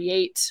to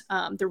create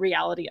the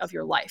reality of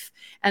your life.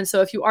 And so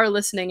if you are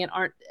listening and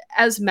aren't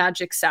as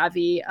magic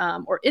savvy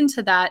or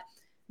into that,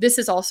 this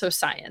is also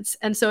science.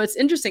 And so it's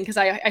interesting because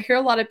I hear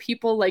a lot of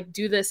people like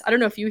do this. I don't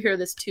know if you hear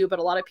this too, but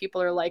a lot of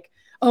people are like,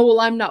 oh,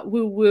 well, I'm not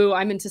woo woo,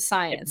 I'm into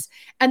science.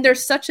 And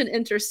there's such an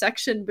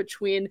intersection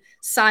between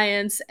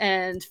science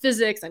and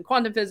physics and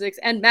quantum physics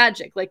and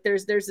magic. Like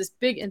there's this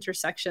big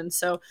intersection.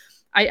 So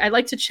I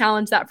like to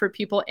challenge that for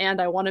people,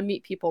 and I want to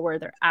meet people where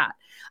they're at.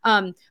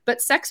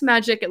 But sex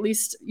magic, at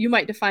least you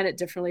might define it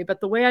differently, but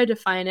the way I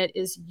define it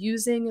is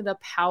using the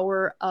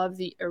power of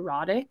the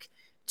erotic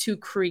to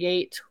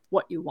create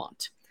what you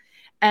want.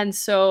 And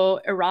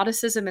so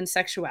eroticism and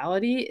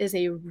sexuality is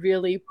a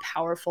really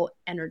powerful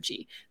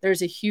energy.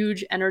 There's a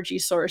huge energy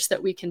source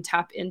that we can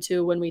tap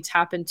into when we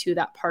tap into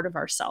that part of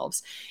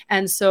ourselves.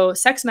 And so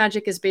sex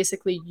magic is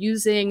basically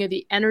using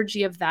the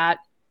energy of that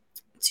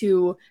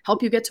to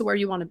help you get to where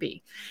you want to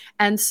be.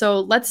 And so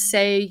let's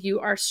say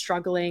you are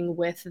struggling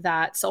with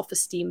that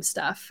self-esteem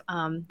stuff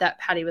that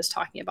Patti was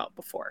talking about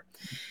before.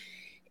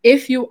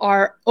 if you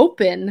are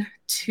open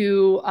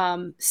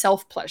to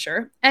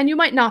self-pleasure, and you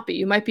might not be,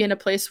 you might be in a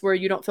place where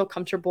you don't feel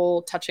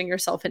comfortable touching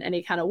yourself in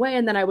any kind of way.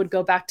 And then I would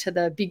go back to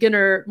the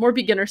more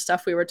beginner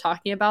stuff we were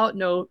talking about.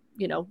 No,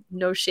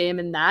 no shame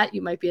in that.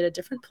 You might be at a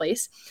different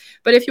place.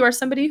 But if you are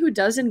somebody who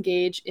does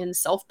engage in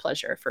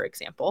self-pleasure, for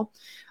example,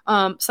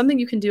 something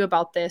you can do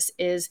about this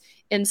is,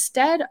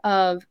 instead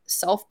of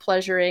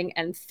self-pleasuring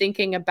and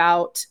thinking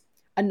about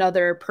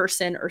another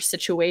person or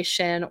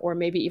situation, or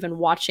maybe even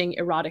watching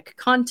erotic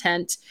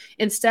content,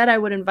 instead I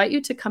would invite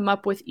you to come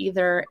up with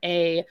either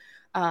an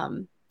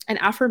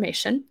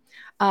affirmation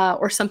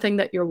or something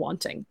that you're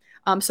wanting.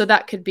 So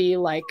that could be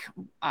like,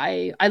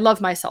 I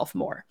love myself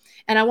more.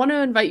 And I want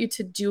to invite you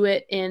to do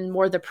it in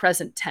more the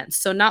present tense.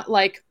 So not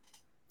like,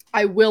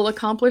 I will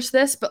accomplish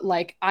this, but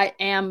like, I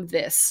am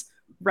this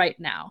right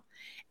now.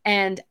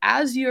 And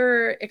as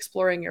you're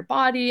exploring your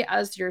body,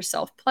 as you're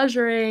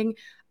self-pleasuring,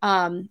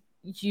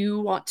 you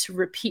want to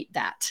repeat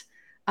that,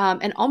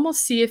 and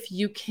almost see if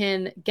you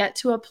can get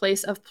to a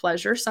place of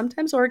pleasure,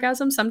 sometimes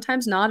orgasm,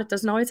 sometimes not. It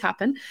doesn't always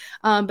happen.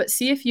 But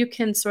see if you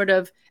can sort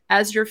of,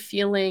 as you're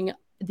feeling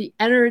the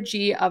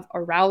energy of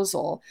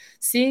arousal,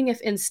 seeing if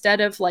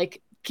instead of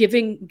like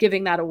giving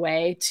that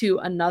away to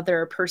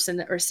another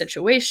person or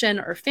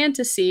situation or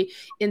fantasy,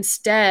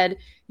 instead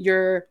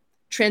you're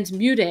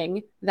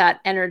transmuting that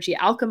energy,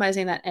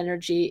 alchemizing that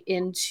energy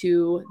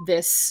into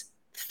this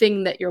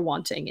thing that you're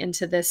wanting,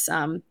 into this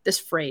this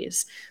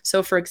phrase.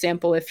 So for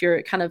example, if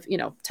you're kind of,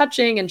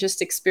 touching and just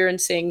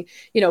experiencing,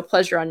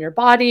 pleasure on your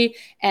body,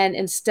 and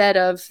instead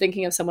of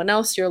thinking of someone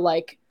else, you're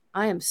like,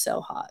 I am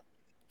so hot,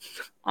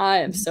 I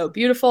am so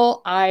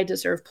beautiful, I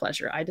deserve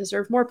pleasure, I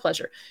deserve more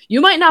pleasure.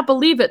 You might not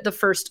believe it the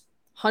first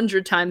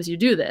 100 times you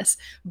do this,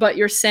 but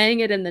you're saying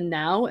it in the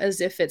now as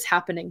if it's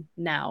happening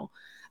now.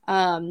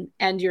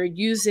 And you're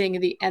using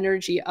the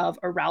energy of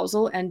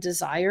arousal and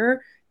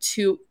desire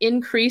to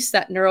increase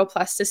that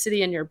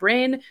neuroplasticity in your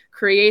brain,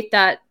 create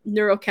that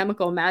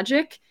neurochemical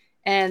magic,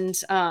 and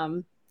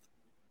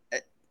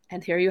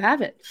here you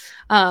have it.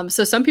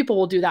 So some people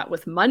will do that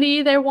with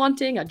money they're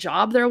wanting, a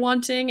job they're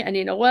wanting, and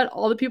you know what?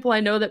 All the people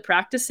I know that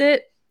practice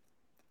it,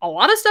 a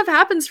lot of stuff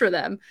happens for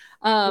them.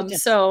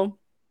 So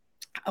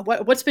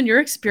what's been your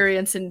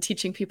experience in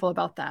teaching people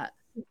about that?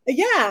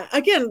 Yeah,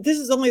 again, this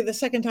is only the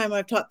second time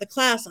I've taught the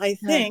class, I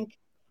think.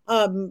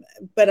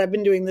 But I've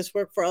been doing this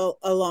work for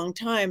a long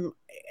time.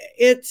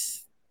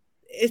 It's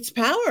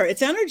power,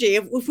 it's energy.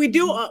 If we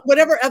do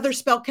whatever other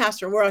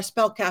spellcaster, we're a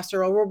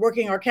spellcaster, or we're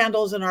working our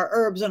candles and our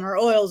herbs and our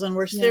oils, and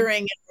we're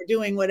stirring and we're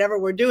doing whatever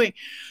we're doing.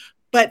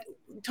 But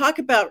talk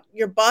about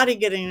your body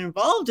getting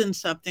involved in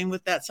something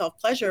with that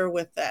self-pleasure,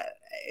 with that,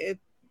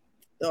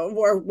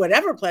 or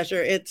whatever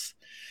pleasure, it's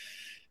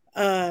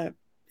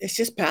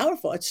just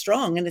powerful. It's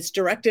strong, and it's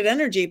directed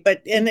energy.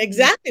 And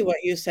exactly what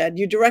you said,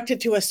 you direct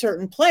it to a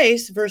certain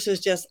place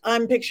versus just,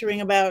 I'm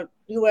picturing about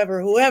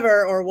whoever,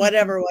 or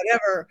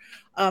whatever,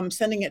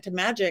 sending it to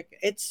magic.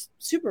 It's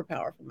super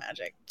powerful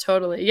magic.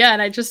 Totally. Yeah.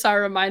 And I just saw a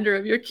reminder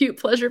of your cute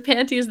pleasure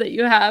panties that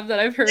you have that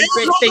I've heard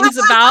great things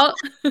about.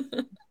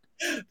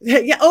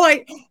 Yeah. Oh,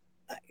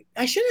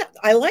 I should have.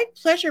 I like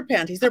pleasure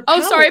panties. They're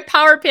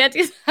power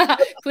panties.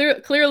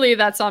 Clearly,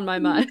 that's on my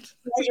mind.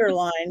 Pleasure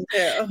line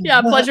too.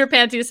 Yeah, pleasure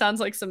panties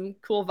sounds like some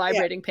cool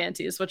vibrating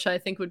panties, which I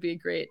think would be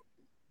great.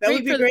 That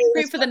would be great.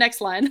 Great for the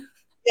next line.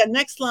 Yeah,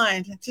 next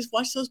line. Just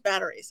watch those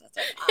batteries. That's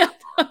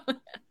like,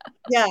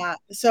 yeah.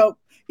 So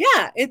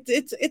yeah,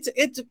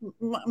 it's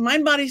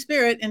mind, body,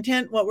 spirit,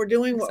 intent. What we're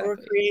doing, what we're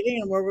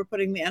creating, and where we're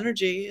putting the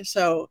energy.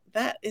 So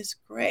that is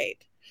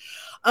great.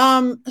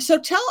 So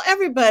tell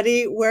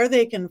everybody where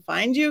they can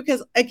find you,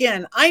 because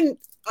again,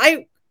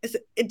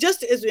 it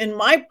just is in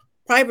my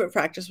private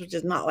practice, which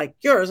is not like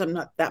yours. I'm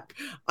not that.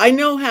 I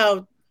know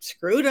how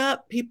screwed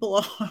up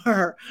people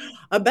are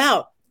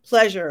about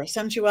pleasure,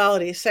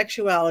 sensuality,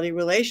 sexuality,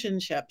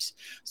 relationships.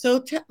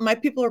 So my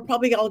people are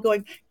probably all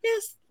going,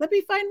 yes, let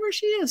me find where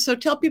she is. So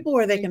tell people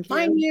where they can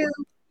find you.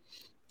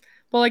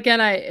 Well, again,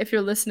 if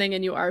you're listening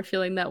and you are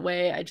feeling that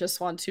way, I just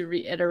want to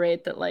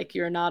reiterate that, like,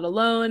 you're not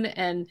alone.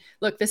 And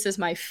look, this is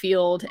my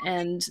field,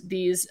 and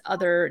these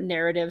other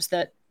narratives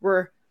that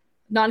were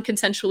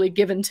non-consensually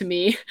given to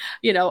me,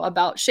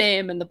 about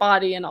shame and the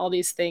body and all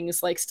these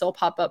things, like, still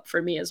pop up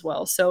for me as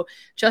well. So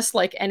just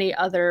like any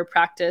other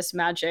practice,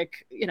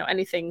 magic,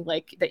 anything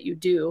like that you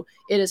do,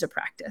 it is a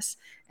practice.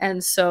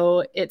 And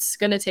so it's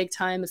going to take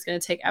time. It's going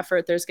to take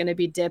effort. There's going to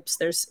be dips.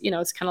 There's,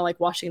 it's kind of like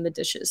washing the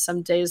dishes.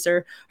 Some days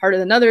are harder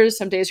than others.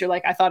 Some days you're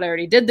like, I thought I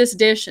already did this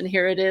dish, and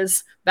here it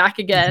is back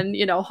again,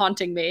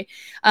 haunting me.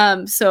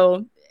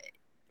 So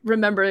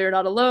remember, you're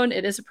not alone.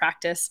 It is a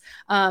practice.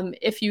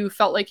 If you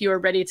felt like you were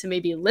ready to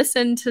maybe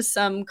listen to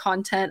some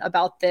content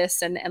about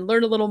this and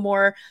learn a little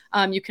more,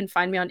 you can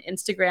find me on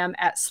Instagram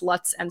at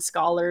Sluts and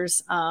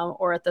Scholars,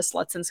 or at the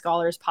Sluts and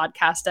Scholars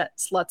podcast at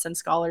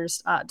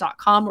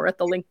slutsandscholars.com, or at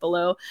the link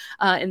below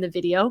in the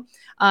video.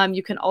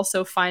 You can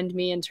also find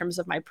me in terms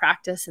of my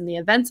practice and the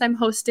events I'm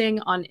hosting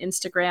on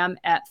Instagram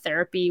at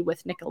Therapy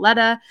with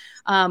Nicoletta,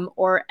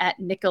 or at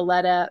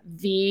Nicoletta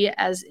V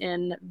as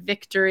in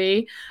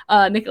victory,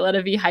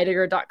 Nicoletta V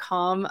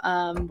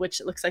pattiheidegger.com, which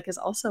it looks like is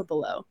also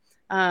below.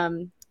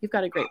 You've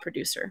got a great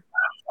producer.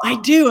 I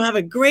do have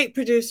a great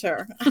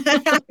producer.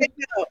 I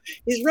know.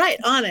 He's right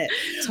on it.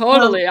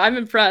 Totally. I'm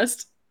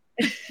impressed.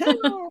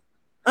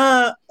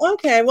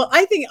 Okay. Well,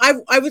 I think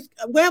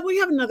we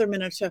have another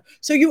minute or so.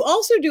 So you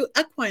also do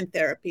equine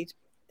therapy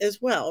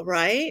as well,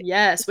 right?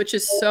 Yes, which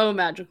is so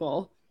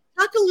magical.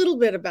 Talk a little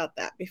bit about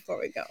that before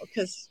we go.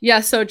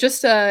 So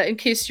just in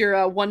case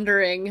you're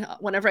wondering,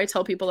 whenever I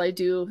tell people I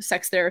do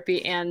sex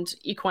therapy and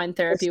equine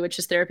therapy, which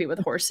is therapy with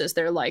horses,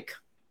 they're like,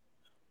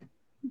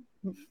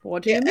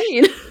 what do you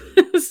mean?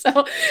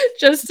 So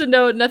just to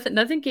know,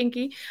 nothing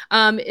kinky.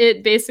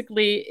 It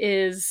basically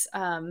is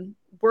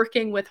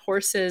working with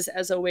horses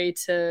as a way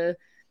to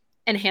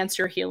enhance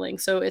your healing.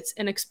 So it's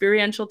an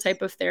experiential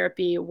type of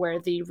therapy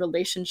where the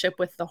relationship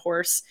with the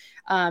horse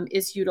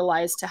is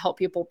utilized to help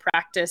people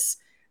practice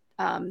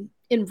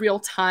in real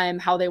time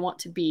how they want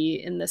to be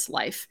in this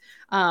life.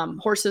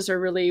 Horses are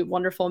really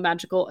wonderful,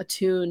 magical,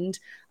 attuned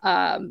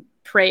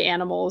prey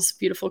animals,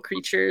 beautiful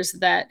creatures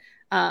that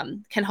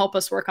can help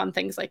us work on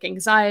things like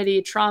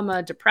anxiety,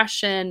 trauma,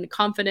 depression,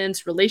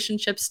 confidence,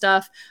 relationship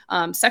stuff,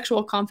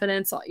 sexual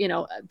confidence,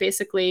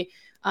 basically,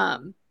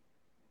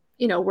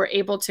 we're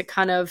able to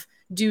kind of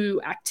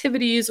do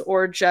activities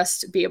or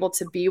just be able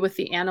to be with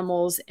the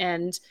animals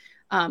and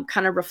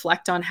kind of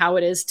reflect on how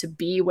it is to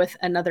be with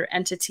another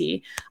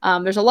entity.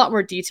 There's a lot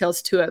more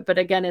details to it, but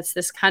again, it's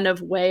this kind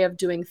of way of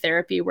doing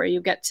therapy where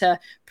you get to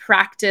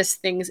practice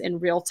things in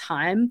real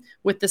time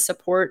with the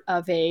support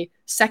of a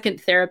second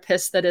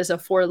therapist that is a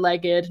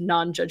four-legged,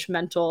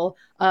 non-judgmental,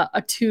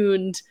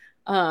 attuned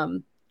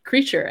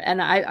creature.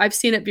 And I've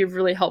seen it be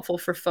really helpful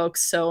for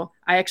folks. So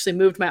I actually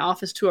moved my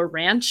office to a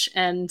ranch.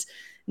 And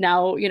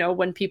now,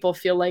 when people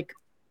feel like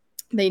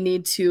they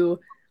need to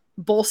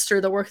bolster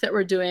the work that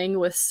we're doing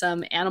with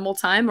some animal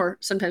time, or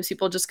sometimes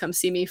people just come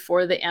see me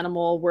for the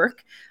animal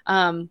work,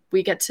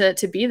 we get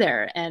to be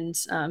there and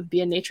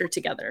be in nature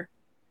together.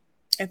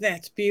 And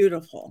that's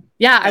beautiful.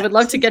 Yeah, I would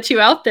love to get you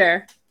out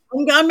there.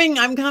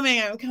 I'm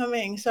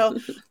coming. So,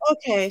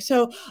 okay.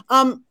 So,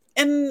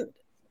 and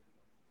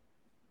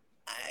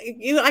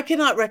I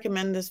cannot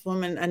recommend this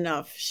woman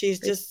enough. She's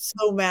just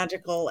so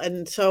magical.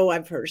 And so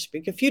I've heard her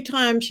speak a few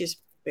times. She's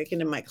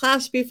spoken in my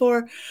class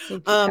before,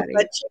 but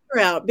check her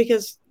out,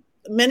 because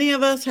many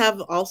of us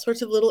have all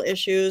sorts of little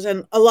issues.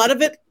 And a lot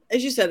of it,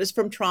 as you said, is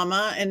from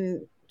trauma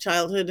and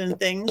childhood and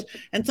things.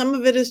 And some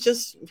of it is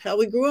just how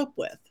we grew up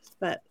with.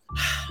 But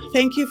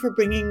thank you for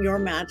bringing your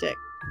magic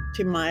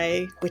to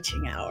my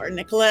witching hour,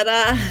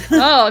 Nicoletta.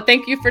 Oh,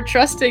 thank you for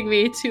trusting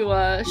me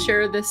to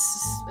share this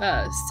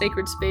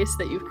sacred space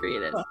that you've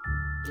created.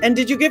 And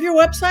did you give your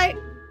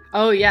website?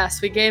 Oh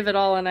yes, we gave it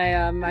all, and I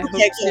hope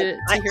to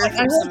hear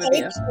from some of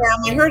you.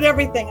 I heard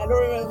everything. I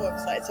don't remember the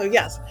website, so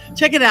yes,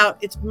 check it out.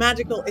 It's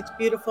magical. It's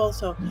beautiful.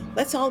 So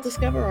let's all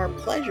discover our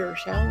pleasure,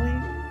 shall we?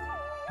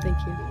 Thank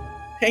you.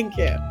 Thank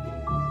you.